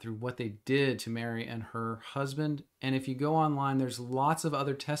see that through what they did to Mary and her husband. And if you go online, there's lots of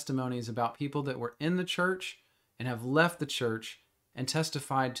other testimonies about people that were in the church and have left the church and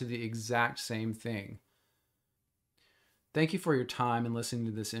testified to the exact same thing. Thank you for your time and listening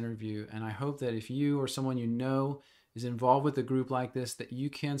to this interview. And I hope that if you or someone you know is involved with a group like this, that you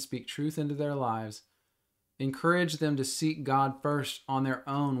can speak truth into their lives. Encourage them to seek God first on their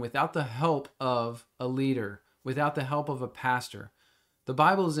own without the help of a leader, without the help of a pastor. The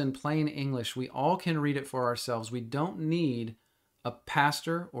Bible is in plain English. We all can read it for ourselves. We don't need a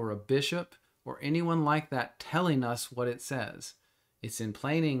pastor or a bishop or anyone like that telling us what it says. It's in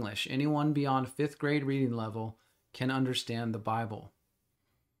plain English. Anyone beyond 5th grade reading level can understand the Bible.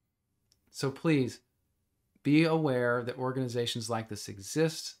 So please be aware that organizations like this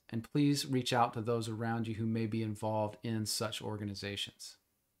exist, and please reach out to those around you who may be involved in such organizations.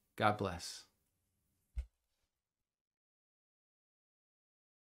 God bless.